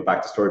 look, we have to go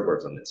back to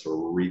storyboards on this. So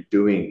we're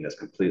redoing this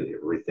completely,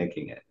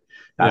 rethinking it.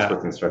 That's Yeah,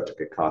 where things start to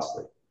get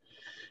costly.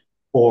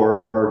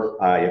 Or you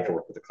have to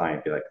work with the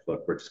client, be like,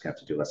 look, we're just going to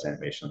have to do less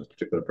animation on this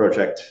particular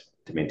project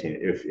to maintain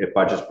it. If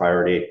budget's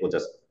priority, we'll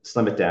just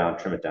slim it down,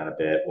 trim it down a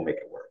bit, we'll make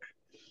it work.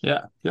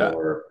 yeah, yeah.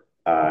 Or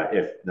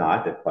if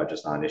not, if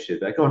budget's not an issue,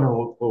 like, oh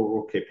no,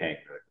 we're okay paying.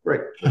 Like,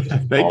 great, we'll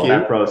just Thank follow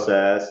that you.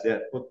 process. Yeah,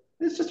 well,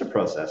 it's just a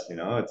process,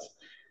 It's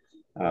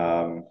um,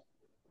 and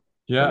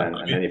Yeah, then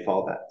and then you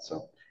follow that.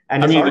 So,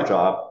 and I it's mean, our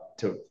job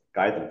to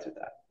guide them through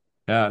that,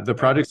 yeah, the right?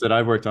 projects that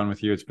I've worked on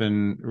with you, it's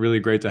been really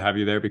great to have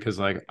you there because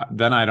like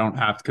then I don't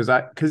have to because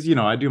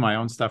I do my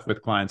own stuff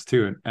with clients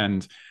too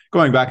and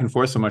going back and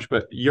forth so much,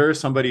 but you're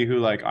somebody who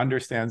like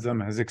understands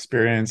them, has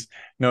experience,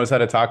 knows how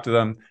to talk to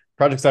them.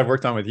 Projects I've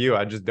worked on with you,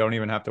 I just don't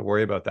even have to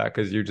worry about that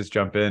because you just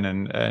jump in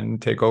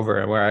and take over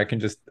and where I can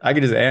just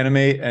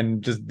animate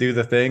and just do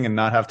the thing and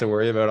not have to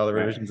worry about all the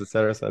Right. revisions, et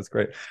cetera. So that's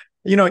great.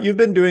 You've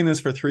been doing this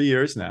for 3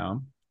 years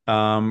now.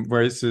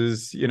 Whereas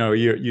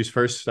you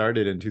first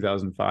started in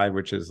 2005,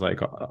 which is like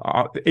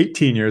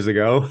 18 years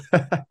ago.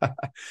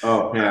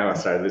 Oh yeah, I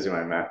started losing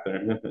my math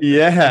there.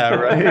 Yeah,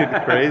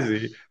 right.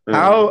 Crazy.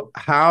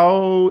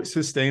 How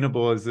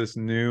sustainable is this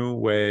new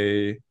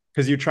way?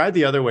 Because you tried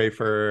the other way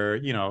for,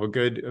 a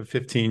good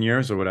 15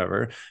 years or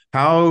whatever.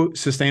 How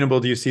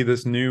sustainable do you see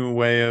this new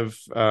way of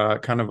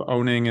kind of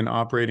owning and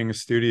operating a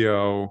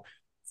studio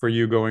for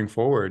you going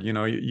forward?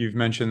 You've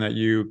mentioned that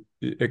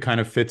it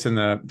kind of fits in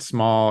the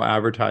small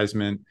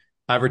advertising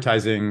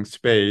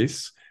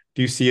space.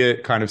 Do you see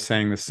it kind of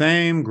staying the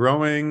same,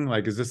 growing?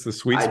 Like, is this the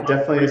sweet I spot for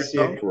definitely see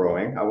yourself? it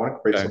growing. I want to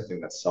create Okay.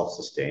 something that's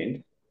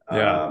self-sustained.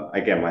 Yeah.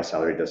 Again, my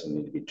salary doesn't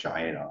need to be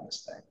giant on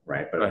this thing,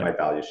 right? But Right. my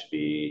value should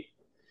be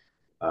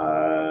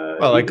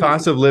Well, like even.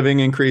 cost of living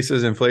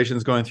increases,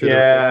 inflation's going through the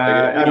roof.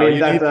 Like, Yeah, I mean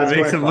you need to that's make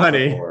going some across the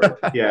money. board.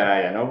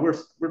 Yeah. No,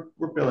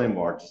 we're billing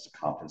more just to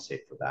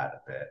compensate for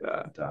that a bit,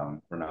 Yeah.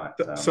 but we're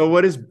not. So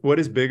what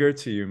is bigger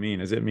to you mean?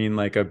 Does it mean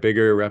like a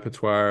bigger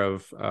repertoire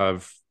of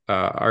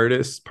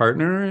artist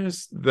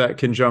partners that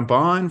can jump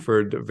on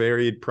for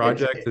varied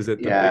projects? Is it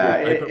the bigger Yeah,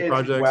 type of it's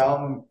projects?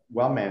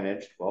 well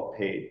managed, well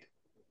paid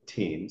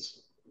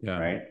teams, Yeah.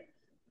 right?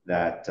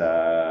 That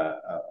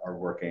are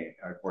working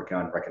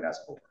on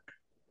recognizable work.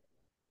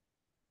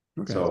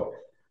 Okay. So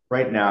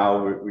right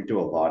now we do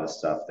a lot of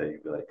stuff that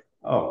you'd be like,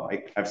 oh,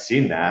 I've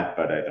seen that,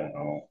 but I don't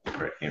know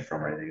where it came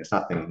from or anything. It's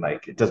nothing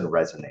like it doesn't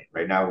resonate.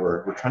 Right now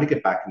we're trying to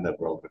get back in the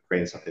world of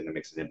creating something that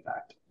makes an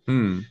impact,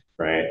 Hmm.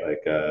 right?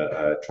 Like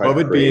try What to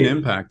would be an create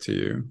impact to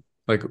you?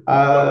 Like,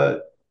 uh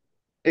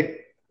it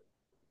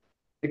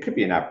it could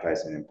be an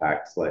advertising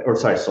impact, like or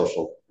sorry,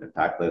 social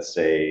impact. Let's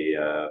say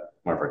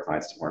one of our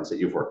clients, Tomorrow's that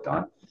you've worked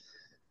on.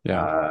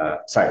 yeah.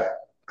 Sorry,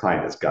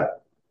 client has got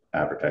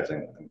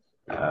advertising.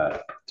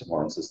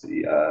 Tomorrow's is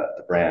the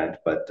brand,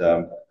 but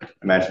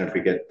imagine if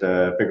we get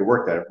bigger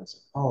work that everyone's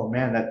like, oh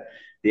man, that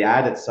the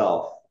ad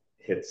itself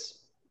hits.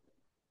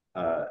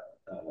 Uh,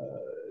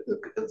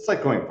 it's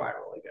like going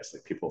viral, I guess.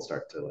 Like people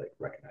start to like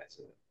recognize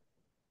it.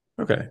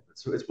 Okay.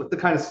 So it's the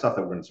kind of stuff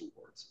that wins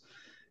awards.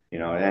 You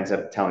know, it ends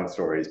up telling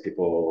stories.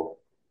 People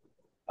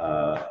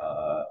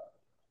uh,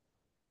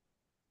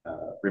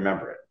 uh,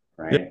 remember it,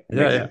 Yeah, right? It yeah,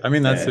 makes yeah. it. I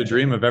mean, that's the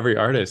dream of every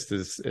artist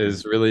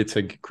is really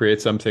to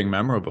create something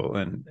memorable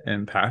and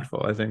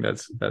impactful. I think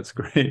that's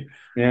great.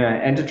 Yeah,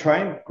 and to try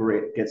and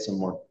get some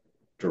more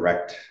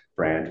direct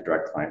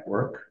direct client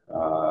work,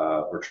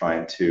 we're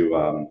trying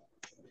to.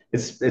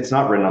 It's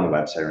not written on the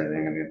website or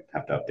anything. I'm gonna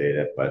have to update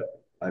it, but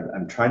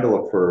I'm trying to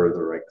look for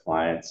the right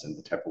clients and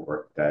the type of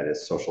work that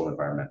is social,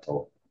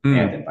 environmental,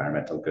 and Hmm.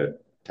 environmental good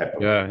type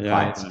of Yeah, yeah,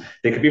 clients. yeah.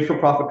 They could be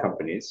for-profit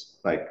companies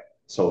like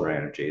solar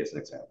energy as an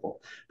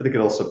example, but they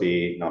could also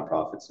be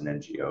nonprofits and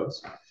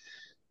NGOs.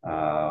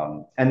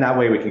 And that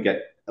way we can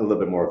get a little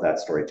bit more of that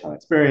storytelling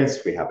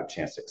experience. We have a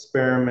chance to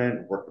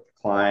experiment, work with the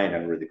client,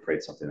 and really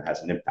create something that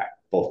has an impact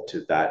both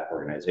to that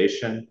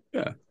organization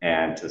Yeah,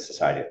 and to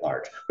society at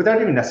large,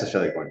 without even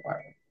necessarily going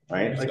viral,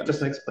 right? makes Like just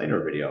sense. an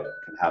explainer video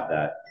can have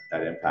that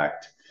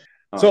impact.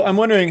 So I'm Um,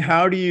 wondering,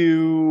 how do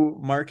you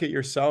market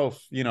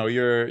yourself? You know,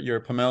 your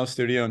Pomelo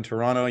studio in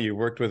Toronto. You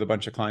worked with a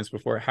bunch of clients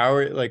before. How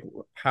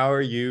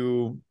are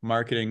you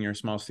marketing your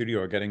small studio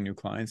or getting new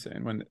clients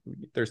in when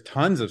there's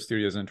tons of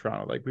studios in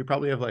Toronto? Like we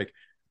probably have like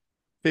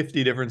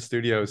 50 different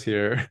studios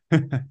here.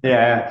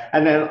 yeah,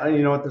 and then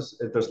you know what?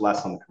 There's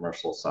less on the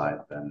commercial side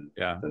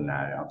Yeah. than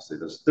that. Obviously,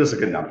 there's a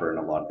good number, and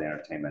a lot of the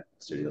entertainment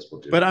studios will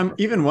do But I'm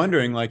commercial even work.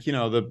 wondering, like, you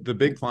know, the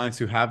big clients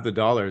who have the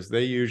dollars,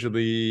 they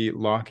usually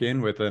lock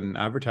in with an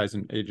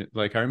advertising agent.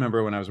 Like I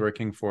remember when I was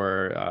working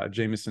for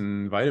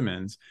Jameson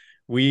Vitamins,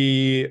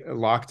 we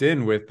locked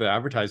in with the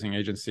advertising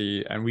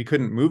agency and we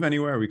couldn't move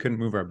anywhere. We couldn't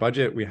move our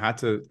budget. We had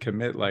to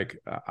commit like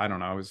I don't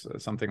know, it was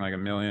something like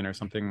 $1 million or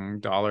something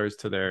dollars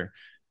to their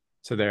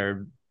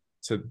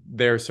to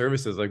their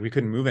services. Like we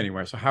couldn't move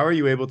anywhere. So how are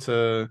you able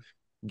to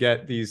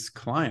get these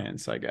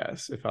clients, I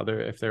guess, if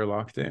they're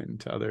locked in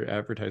to other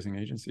advertising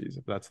agencies,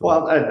 if that's the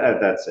law? Well,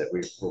 that's it.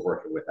 We're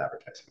working with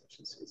advertising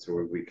agencies,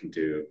 so we can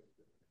do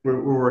we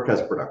work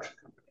as a production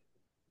company,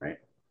 right,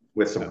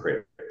 with some Yeah.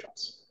 creative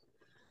jobs.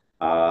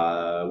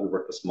 We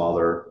work with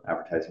smaller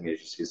advertising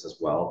agencies as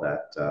well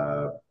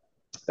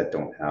that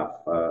don't have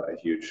a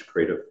huge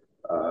creative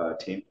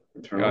team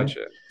internally.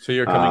 Gotcha. So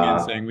you're coming in Uh,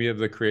 saying we have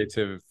the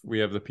creative, we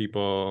have the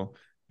people,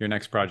 your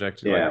next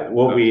project, like yeah,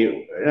 what those.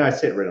 we and I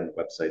say it right on the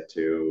website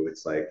too.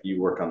 It's like you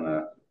work on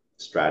the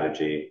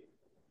strategy,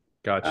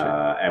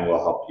 Gotcha. and we'll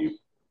help you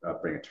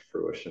bring it to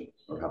fruition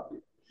or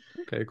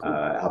Okay, cool.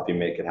 help you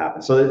make it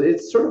happen. So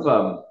it's sort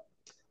of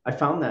I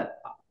found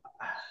that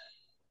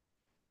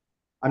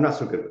I'm not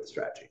so good with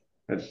strategy.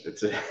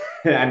 It's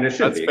and it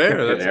shouldn't That's be. It fair.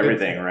 can't fit in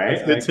everything,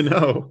 That's right? good Like to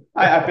know.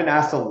 I've been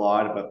asked a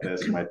lot about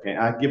this. My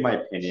opinion, I give my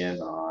opinion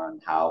on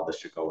how this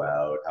should go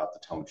out, how the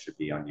tone should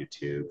be on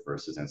YouTube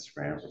versus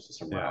Instagram versus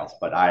somewhere Yeah. else.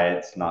 But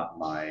it's not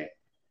my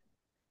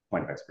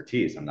point of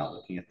expertise. I'm not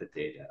looking at the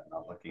data. I'm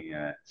not looking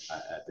at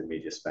the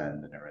media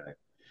spend and everything.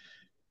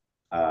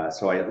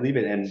 So I leave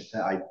it. And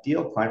the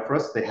ideal client for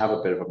us, they have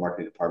a bit of a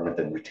marketing department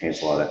that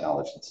retains a lot of that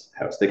knowledge in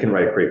house. They can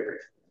write a great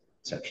brief,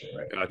 essentially,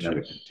 right? And then Gotcha.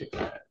 we can take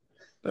it.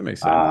 That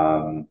makes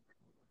sense.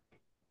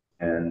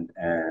 And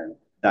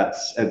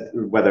that's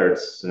whether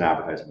it's an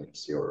advertising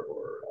agency or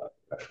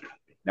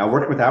now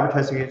working with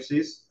advertising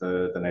agencies.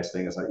 The nice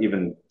thing is that they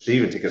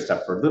even take a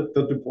step further.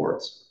 They'll do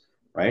boards,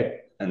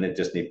 right? And they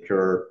just need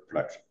pure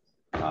production.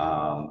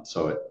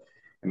 So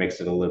it makes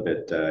it a little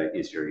bit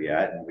easier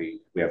yet, and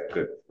we have a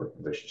good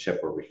working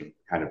relationship where we can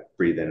kind of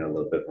breathe in a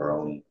little bit of our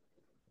own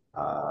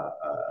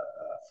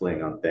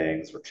fling on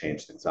things or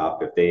change things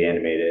up. If they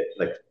animate it,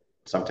 like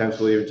sometimes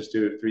we'll even just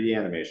do 3D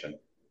animation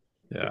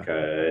Yeah.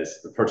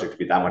 because the project could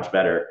be that much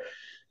better.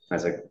 I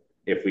was like,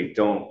 if we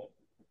don't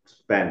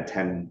spend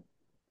 10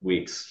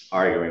 weeks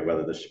arguing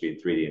whether this should be in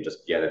 3D and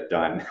just get it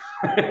done,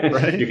 you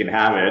Right. can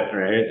have it,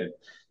 right?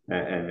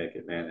 And make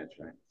it manage,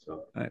 right?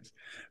 So Nice.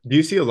 Do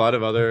you see a lot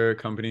of other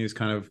companies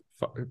kind of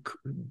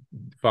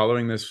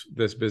following this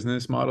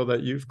business model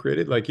that you've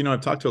created? Like, you know,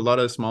 I've talked to a lot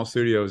of small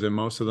studios and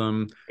most of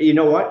them, you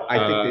know what? I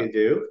think uh, they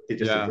do. They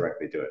just yeah,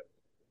 indirectly do it.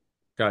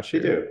 Got They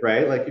you. do,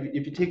 right? Like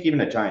if you take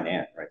even a giant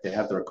ant, right? They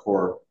have their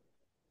core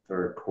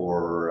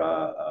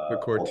The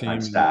core full-time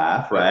team and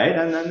staff, yeah. right?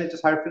 And then they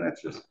just hire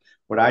freelancers.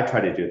 What I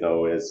try to do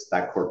though is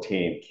that core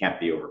team can't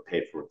be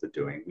overpaid for what they're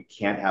doing. We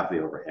can't have the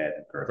overhead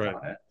and girth Right.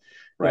 on it,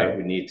 Yeah. right?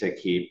 We need to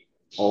keep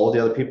all the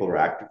other people who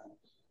are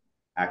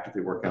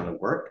actively working on the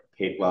work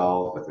paid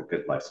well with a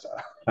good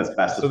lifestyle as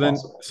best as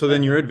possible, So right?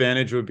 then your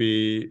advantage would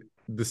be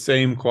the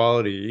same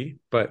quality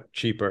but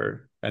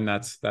cheaper, and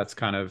that's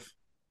kind of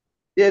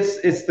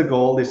It's the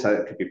goal. They said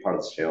it could be part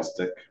of the sales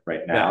stick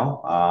right yeah.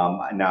 now.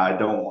 Now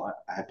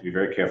I have to be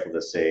very careful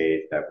to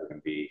say that we're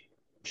going to be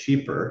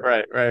cheaper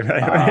Right, right,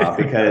 right, right.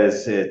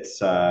 because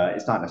it's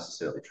not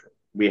necessarily true.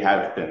 We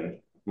have been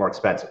more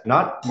expensive,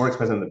 not more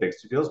expensive than the big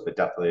studios, but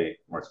definitely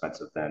more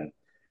expensive than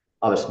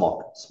other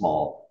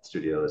small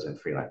studios and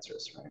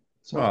freelancers, right?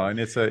 Well, So and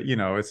it's a,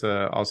 it's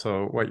a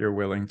also what you're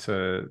willing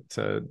to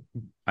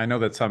I know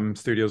that some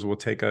studios will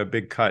take a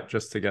big cut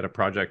just to get a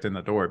project in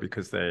the door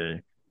because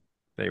they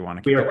want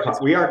to keep the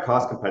lights we are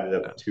cost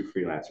competitive on. to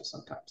freelancers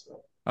sometimes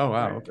though, Oh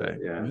wow, right? okay.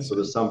 Yeah. So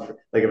there's Amazing. some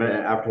like if an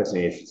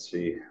advertising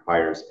agency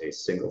hires a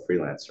single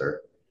freelancer,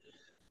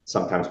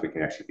 sometimes we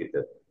can actually get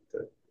the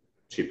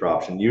cheaper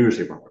option.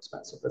 Usually we're more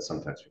expensive, but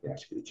sometimes we can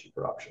actually get a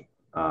cheaper option.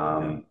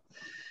 Yeah.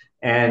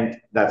 And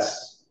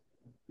that's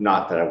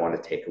not that I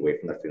want to take away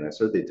from the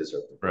freelancer. They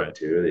deserve the work Right.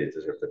 too. They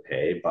deserve the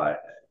pay.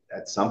 But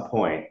at some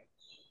point,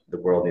 the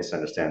world needs to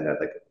understand that,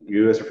 like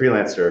you as a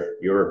freelancer,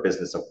 you're a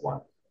business of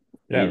one.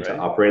 You Yeah, need to right.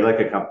 operate like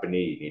a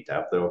company. You need to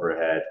have the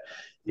overhead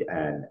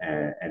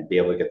and be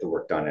able to get the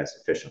work done as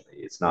efficiently.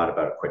 It's not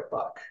about a quick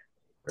buck,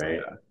 right?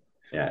 Yeah.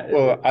 Yeah,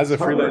 Well, as a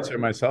it's hard freelancer work.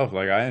 myself,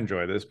 like I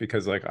enjoy this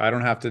because like I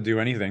don't have to do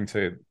anything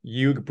to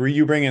you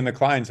bring in the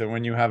clients and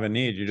when you have a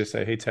need, you just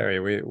say, "Hey Terry,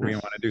 we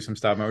want to do some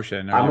stop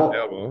motion. Are I'm you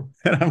available?"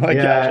 And I'm like,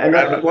 "Yeah, Yeah, and sure."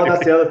 I don't that well, know.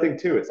 that's the other thing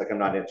too. It's like I'm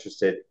not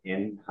interested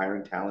in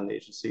hiring talent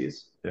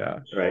agencies, Yeah,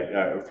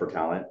 right, for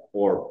talent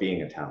or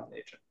being a talent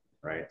agent,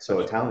 right? So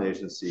a gotcha. talent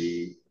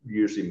agency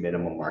usually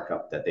minimum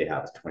markup that they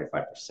have is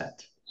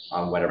 25%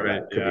 on whatever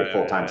Right. that it could be Yeah, a yeah,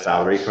 full time yeah, yeah.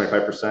 salary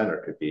 25% or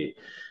it could be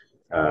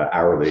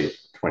hourly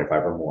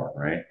 25 or more,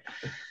 right?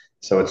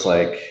 So it's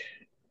like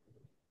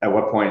at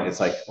what point it's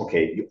like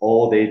okay,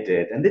 all they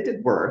did and they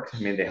did work. I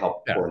mean, they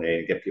helped Yeah. coordinate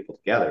and get people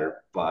together,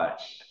 but at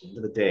the end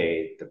of the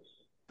day, the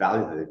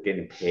value that they're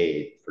getting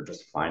paid for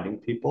just finding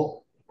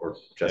people or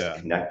just Yeah.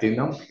 connecting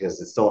them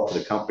because it's still up to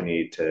the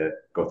company to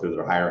go through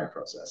their hiring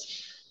process,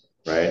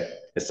 right?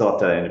 It's still up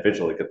to the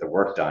individual to get the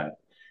work done,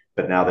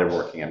 but now they're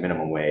working at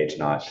minimum wage,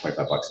 not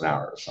 25 bucks an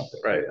hour or something,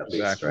 Right. right? At least,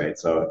 Exactly. right?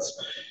 So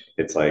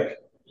it's like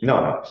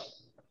no,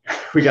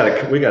 we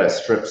gotta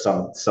strip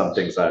some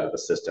things out of the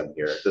system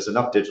here. There's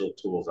enough digital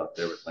tools out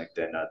there with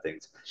LinkedIn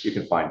things you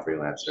can find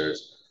freelancers.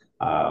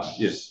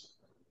 You just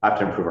have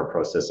to improve our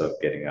process of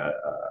getting a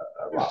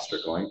roster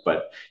going.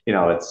 But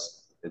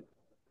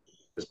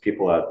there's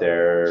people out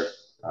there,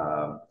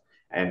 um,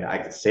 and I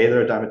could say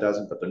they're a dime a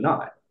dozen, but they're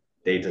not.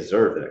 They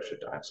deserve the extra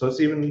dime. So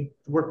it's even the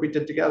work we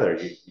did together.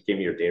 You gave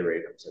me your day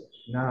rate. I said,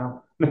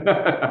 no,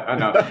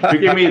 no. You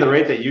give me the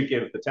rate that you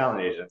give the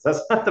talent agents.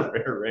 That's not the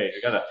fair rate.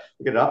 We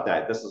gotta up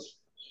that. This is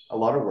a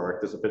lot of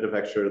work. There's a bit of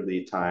extra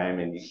lead time,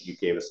 and you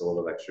gave us a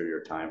little extra of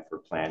your time for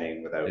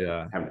planning without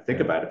Yeah. having to think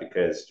Yeah. about it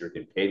because you're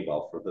getting paid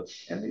well for the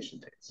animation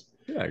days,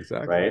 Yeah,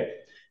 exactly. right?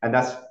 And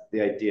that's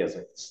the idea. Is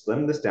like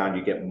slim this down,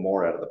 you get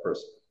more out of the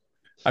person,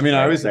 I mean,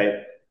 I right? was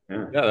Right?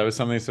 Yeah. yeah, that was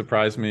something that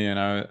surprised me, and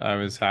I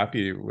was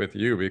happy with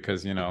you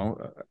because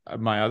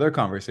my other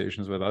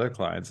conversations with other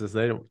clients is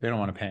they don't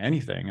want to pay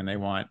anything and they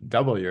want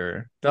double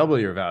your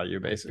value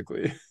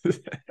basically.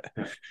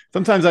 Yeah.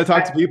 Sometimes I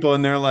talk to I, people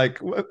and they're like,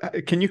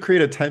 "Can you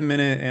create a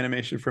 10-minute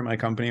animation for my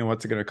company and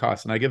what's it going to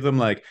cost?" And I give them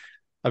like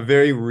a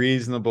very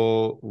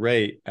reasonable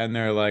rate, and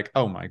they're like,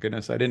 "Oh my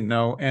goodness, I didn't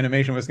know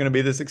animation was going to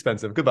be this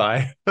expensive.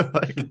 Goodbye."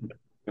 Like,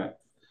 yeah.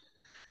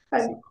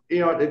 so,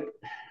 And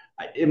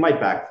it might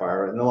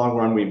backfire in the long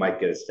run. We might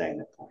get a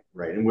stagnant point,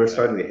 right? And we're yeah,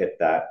 starting to hit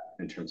that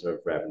in terms of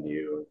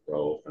revenue and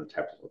growth and the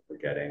type of work we're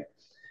getting.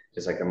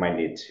 It's like I might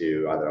need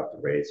to either up the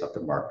rates, up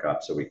the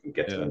markup, so we can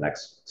get to the yeah,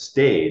 next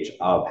stage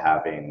of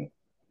having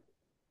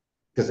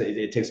because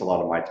it takes a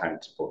lot of my time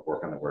to both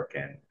work on the work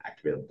and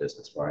activate the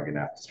business. Where I'm going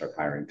to have to start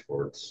hiring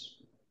towards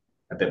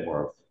a bit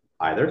more of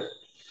either,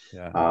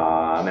 yeah.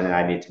 and then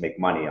I need to make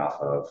money off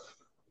of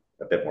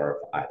a bit more of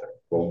either,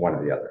 well, one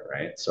or the other,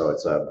 right? So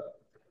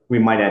we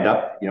might end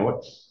up, you know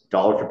what,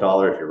 dollar for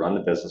dollar. If you run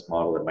the business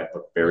model, it might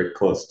look very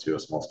close to a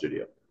small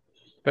studio.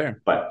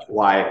 Fair. But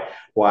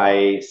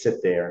why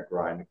sit there and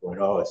grind and going,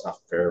 oh, it's not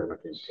fair, we're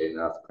not getting paid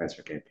enough, the clients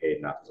are getting paid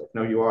enough. It's like,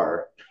 no, you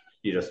are.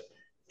 You just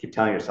keep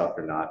telling yourself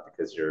you're not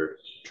because you're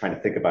trying to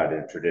think about it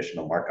in a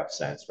traditional markup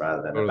sense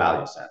rather than a Totally.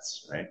 value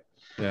sense, right?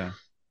 Yeah.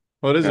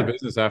 Well, it is a Yeah.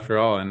 business after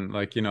all, and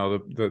like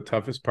the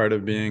toughest part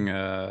of being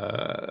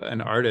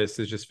an artist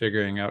is just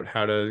figuring out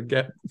how to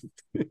get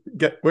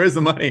where's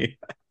the money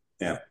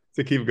Yeah.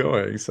 to keep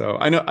going. So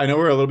I know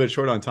we're a little bit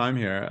short on time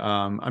here.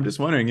 I'm just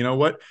wondering,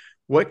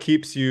 what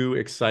keeps you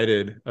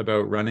excited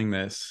about running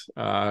this,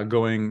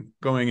 going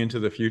into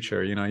the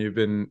future? You've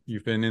been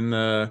in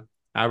the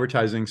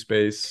advertising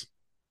space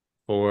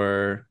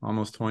for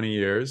almost 20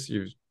 years.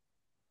 You've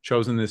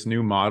chosen this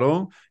new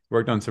model,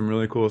 worked on some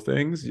really cool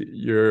things.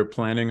 You're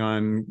planning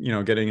on,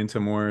 getting into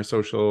more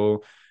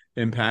social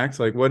impacts.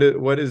 Like what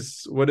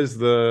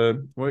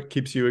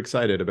keeps you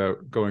excited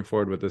about going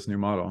forward with this new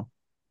model?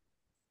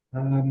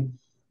 Um,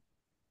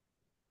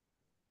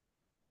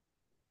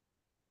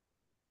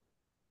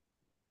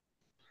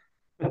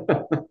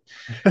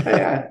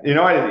 yeah, you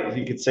know what?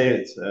 You could say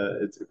it's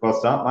well,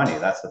 it's not money.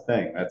 That's the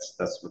thing. That's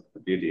what the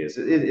beauty is.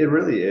 It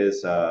really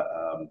is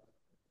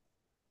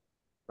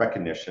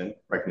recognition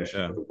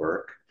Yeah. for the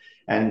work,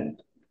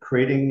 and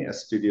creating a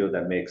studio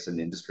that makes an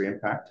industry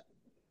impact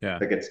Yeah.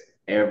 that gets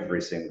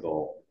every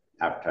single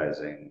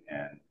advertising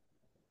and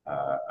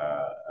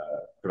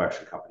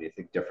production company to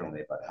think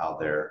differently about how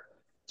they're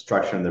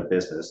structuring their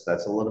business.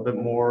 That's a little bit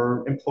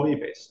more employee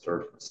based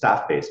or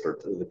staff based or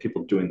the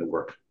people doing the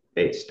work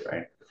based,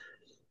 right?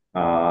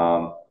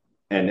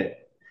 And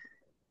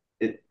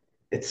it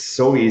it's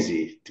so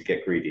easy to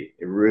get greedy.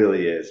 It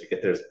really is. You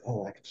get there's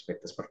I could just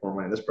make this much more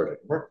money in this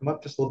project. Work them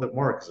up just a little bit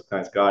more because the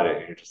client's got it.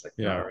 And you're just like,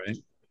 Yeah. no, Right.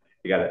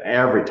 you got it.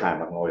 Every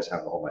time I'm always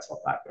having to hold myself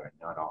back going,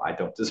 no, I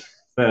don't deserve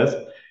this.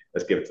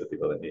 Let's give it to the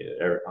people that need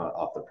it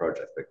off the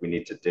project. Like we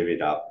need to divvy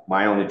it up.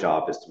 My only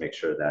job is to make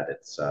sure that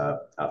it's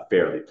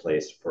fairly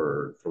placed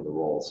for the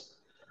roles.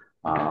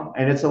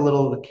 And it's a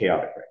little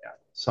chaotic right now.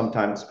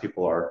 Sometimes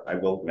people are, I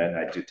will admit,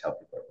 I do tell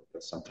people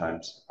this,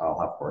 sometimes I'll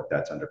have work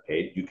that's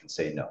underpaid. You can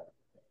say no,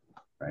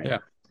 right? Yeah.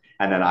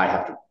 And then I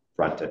have to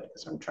front it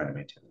because I'm trying to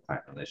maintain the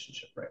client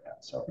relationship right now.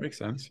 So Makes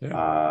sense.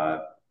 Yeah.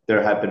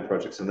 there have been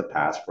projects in the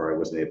past where I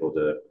wasn't able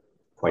to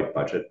quite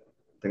budget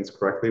things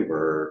correctly,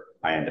 where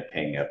I end up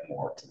paying out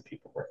more to the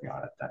people working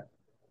on it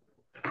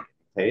than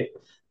paid.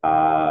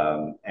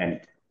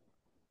 And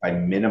by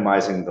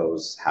minimizing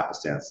those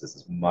happenstances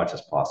as much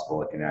as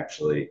possible, it can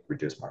actually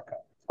reduce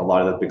markup. A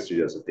lot of the big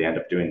studios, if they end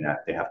up doing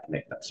that, they have to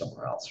make it up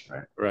somewhere else,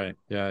 right? Right.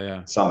 Yeah.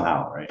 Yeah.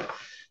 Somehow, right?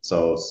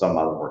 So some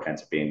other work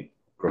ends up being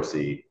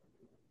grossly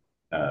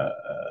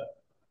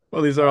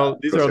Well, these are all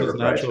grossly just overpriced,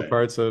 natural right?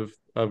 parts of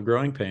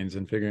growing pains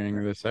and figuring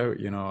Right. this out,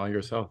 all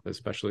yourself,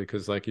 especially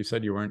because, like you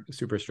said, you weren't a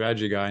super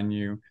strategy guy and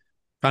you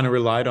kind of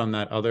relied on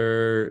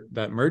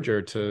that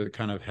merger to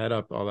kind of head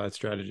up all that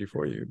strategy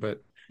for you.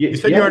 But you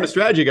said you aren't a Yeah.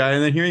 strategy guy,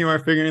 and then here you are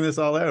figuring this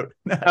all out.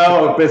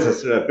 Oh, business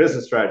strategy for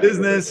Business business,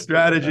 business.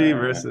 strategy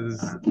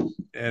versus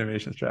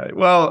animation strategy.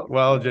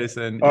 Well,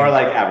 Jason, Or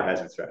like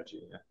advertising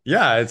strategy.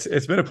 Yeah. yeah,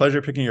 it's been a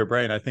pleasure picking your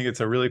brain. I think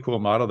it's a really cool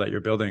model that you're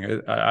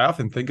building. I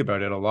often think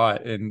about it a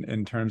lot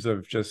in terms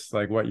of just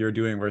like what you're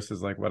doing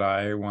versus like what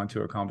I want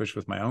to accomplish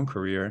with my own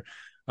career,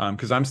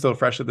 because I'm still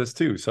fresh at this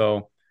too.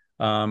 So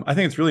I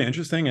think it's really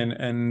interesting,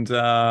 and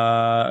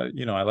I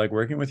like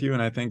working with you,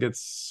 and I think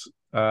it's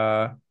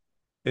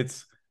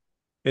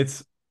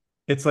it's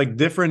it's like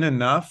different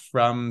enough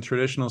from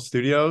traditional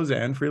studios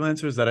and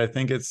freelancers that I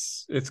think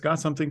it's got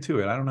something to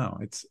it. I don't know.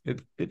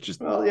 It just,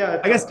 Well, yeah.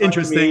 I guess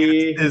interesting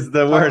is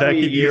the Talk word to I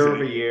me keep year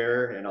over using.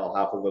 year, and I'll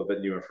have a little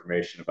bit new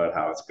information about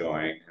how it's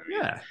going. I mean,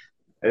 Yeah.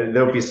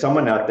 there'll be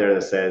someone out there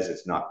that says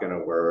it's not going to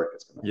work,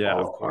 it's going to Yeah,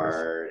 fall of course.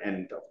 apart,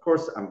 and of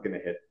course, I'm going to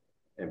hit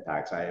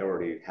impacts. I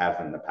already have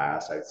in the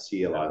past. I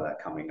see a lot Yeah. of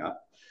that coming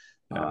up,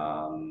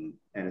 Yeah.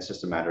 and it's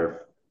just a matter of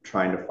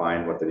trying to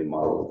find what the new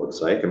model looks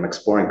like. I'm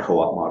exploring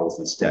co-op models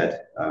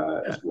instead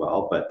Yeah. as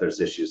well, but there's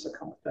issues that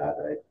come with that.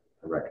 I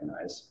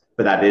recognize,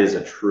 but that is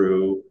a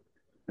true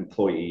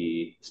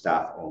employee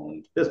staff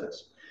owned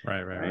business,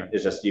 Right, right, right? right.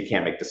 It's just you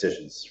can't make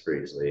decisions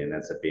very easily, and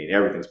ends up being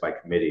everything's by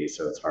committee,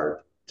 so it's hard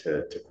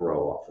to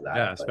grow off of Yeah,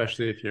 that.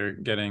 especially if you're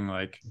getting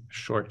like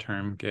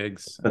short-term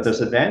gigs But and there's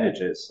stuff.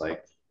 advantages.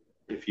 Like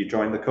if you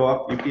join the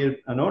co-op, you'd be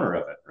an owner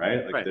of it,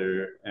 right? Like Right.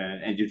 there,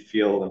 and you'd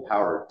feel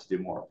empowered to do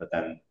more. But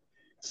then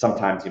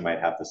sometimes you might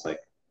have this like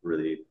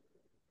really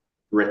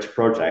rich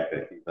project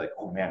that you'd be like,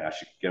 oh man, I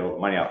should get all the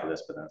money off of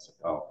this. But then it's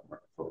like, oh, I'm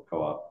working for the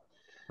co-op.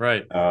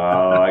 Right. Oh,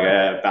 I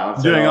gotta balance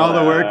it Doing all all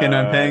the work and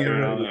I'm paying doing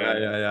everyone. all the Yeah,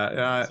 way. yeah,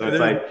 yeah. So it's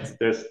like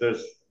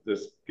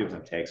there's gives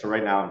and takes. So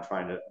right now I'm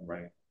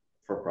running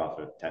for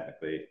profit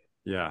technically,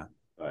 Yeah.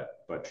 but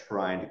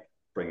trying to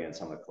bring in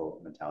some of the co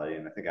mentality.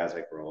 And I think as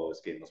I grow,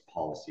 is getting those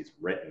policies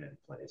written in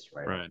place,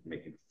 right? Right.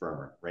 Making it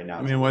firmer. Right now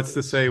I it's a mean, little what's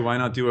bit to say why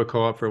not do a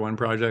co-op for one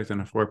project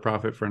and a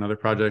for-profit for another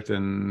project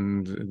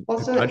and well,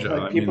 so agile?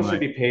 like I mean, people should like,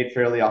 be paid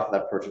fairly off of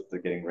that project they're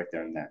getting right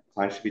there and then.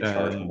 Clients should be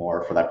charged yeah,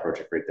 more for that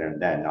project right there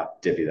and then,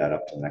 not divvy that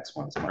up to the next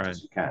one as much right.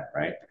 as you can,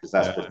 right? Because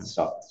that's where Yeah. the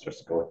stuff starts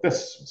to go like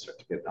this and start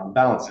to get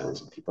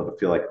unbalances and people to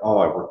feel like, oh,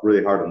 I worked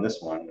really hard on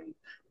this one and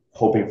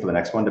hoping for the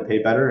next one to pay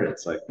better. And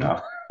it's like, no,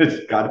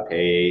 it's got to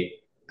pay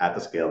at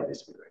the scale it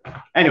needs to be. Right.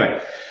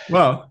 Anyway,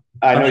 Well,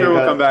 I I'm know sure you've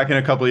we'll come got back in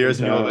a couple of years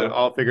and you'll have it no.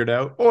 all figured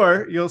out,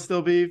 or you'll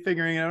still be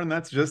figuring it out, and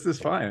that's just as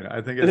fine. I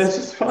think This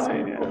is it's fine.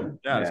 super Yeah, cool.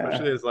 Yeah, yeah,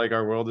 especially as like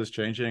our world is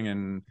changing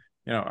and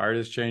art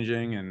is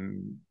changing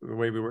and the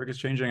way we work is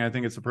changing. I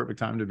think it's the perfect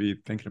time to be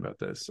thinking about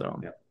this. So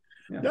yeah,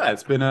 yeah. yeah,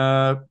 it's been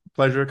a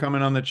pleasure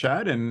coming on the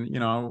chat, and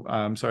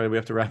I'm sorry we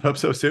have to wrap up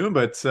so soon,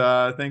 but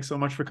thanks so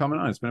much for coming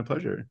on. It's been a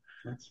pleasure.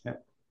 That's, yeah.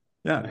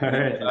 Yeah, All and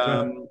right,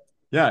 enjoy.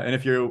 Yeah, and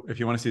if you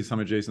want to see some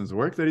of Jason's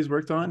work that he's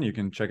worked on, you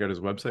can check out his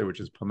website,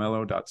 which is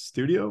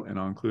pomelo.studio, and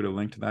I'll include a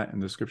link to that in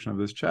the description of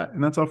this chat.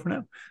 And that's all for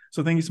now.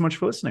 So thank you so much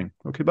for listening.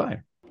 Okay,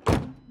 bye.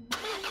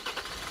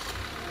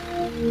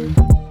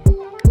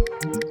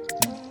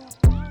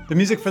 The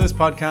music for this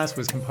podcast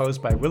was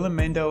composed by Willem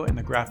Mendo and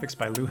the graphics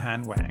by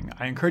Luhan Wang.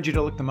 I encourage you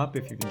to look them up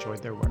if you've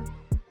enjoyed their work.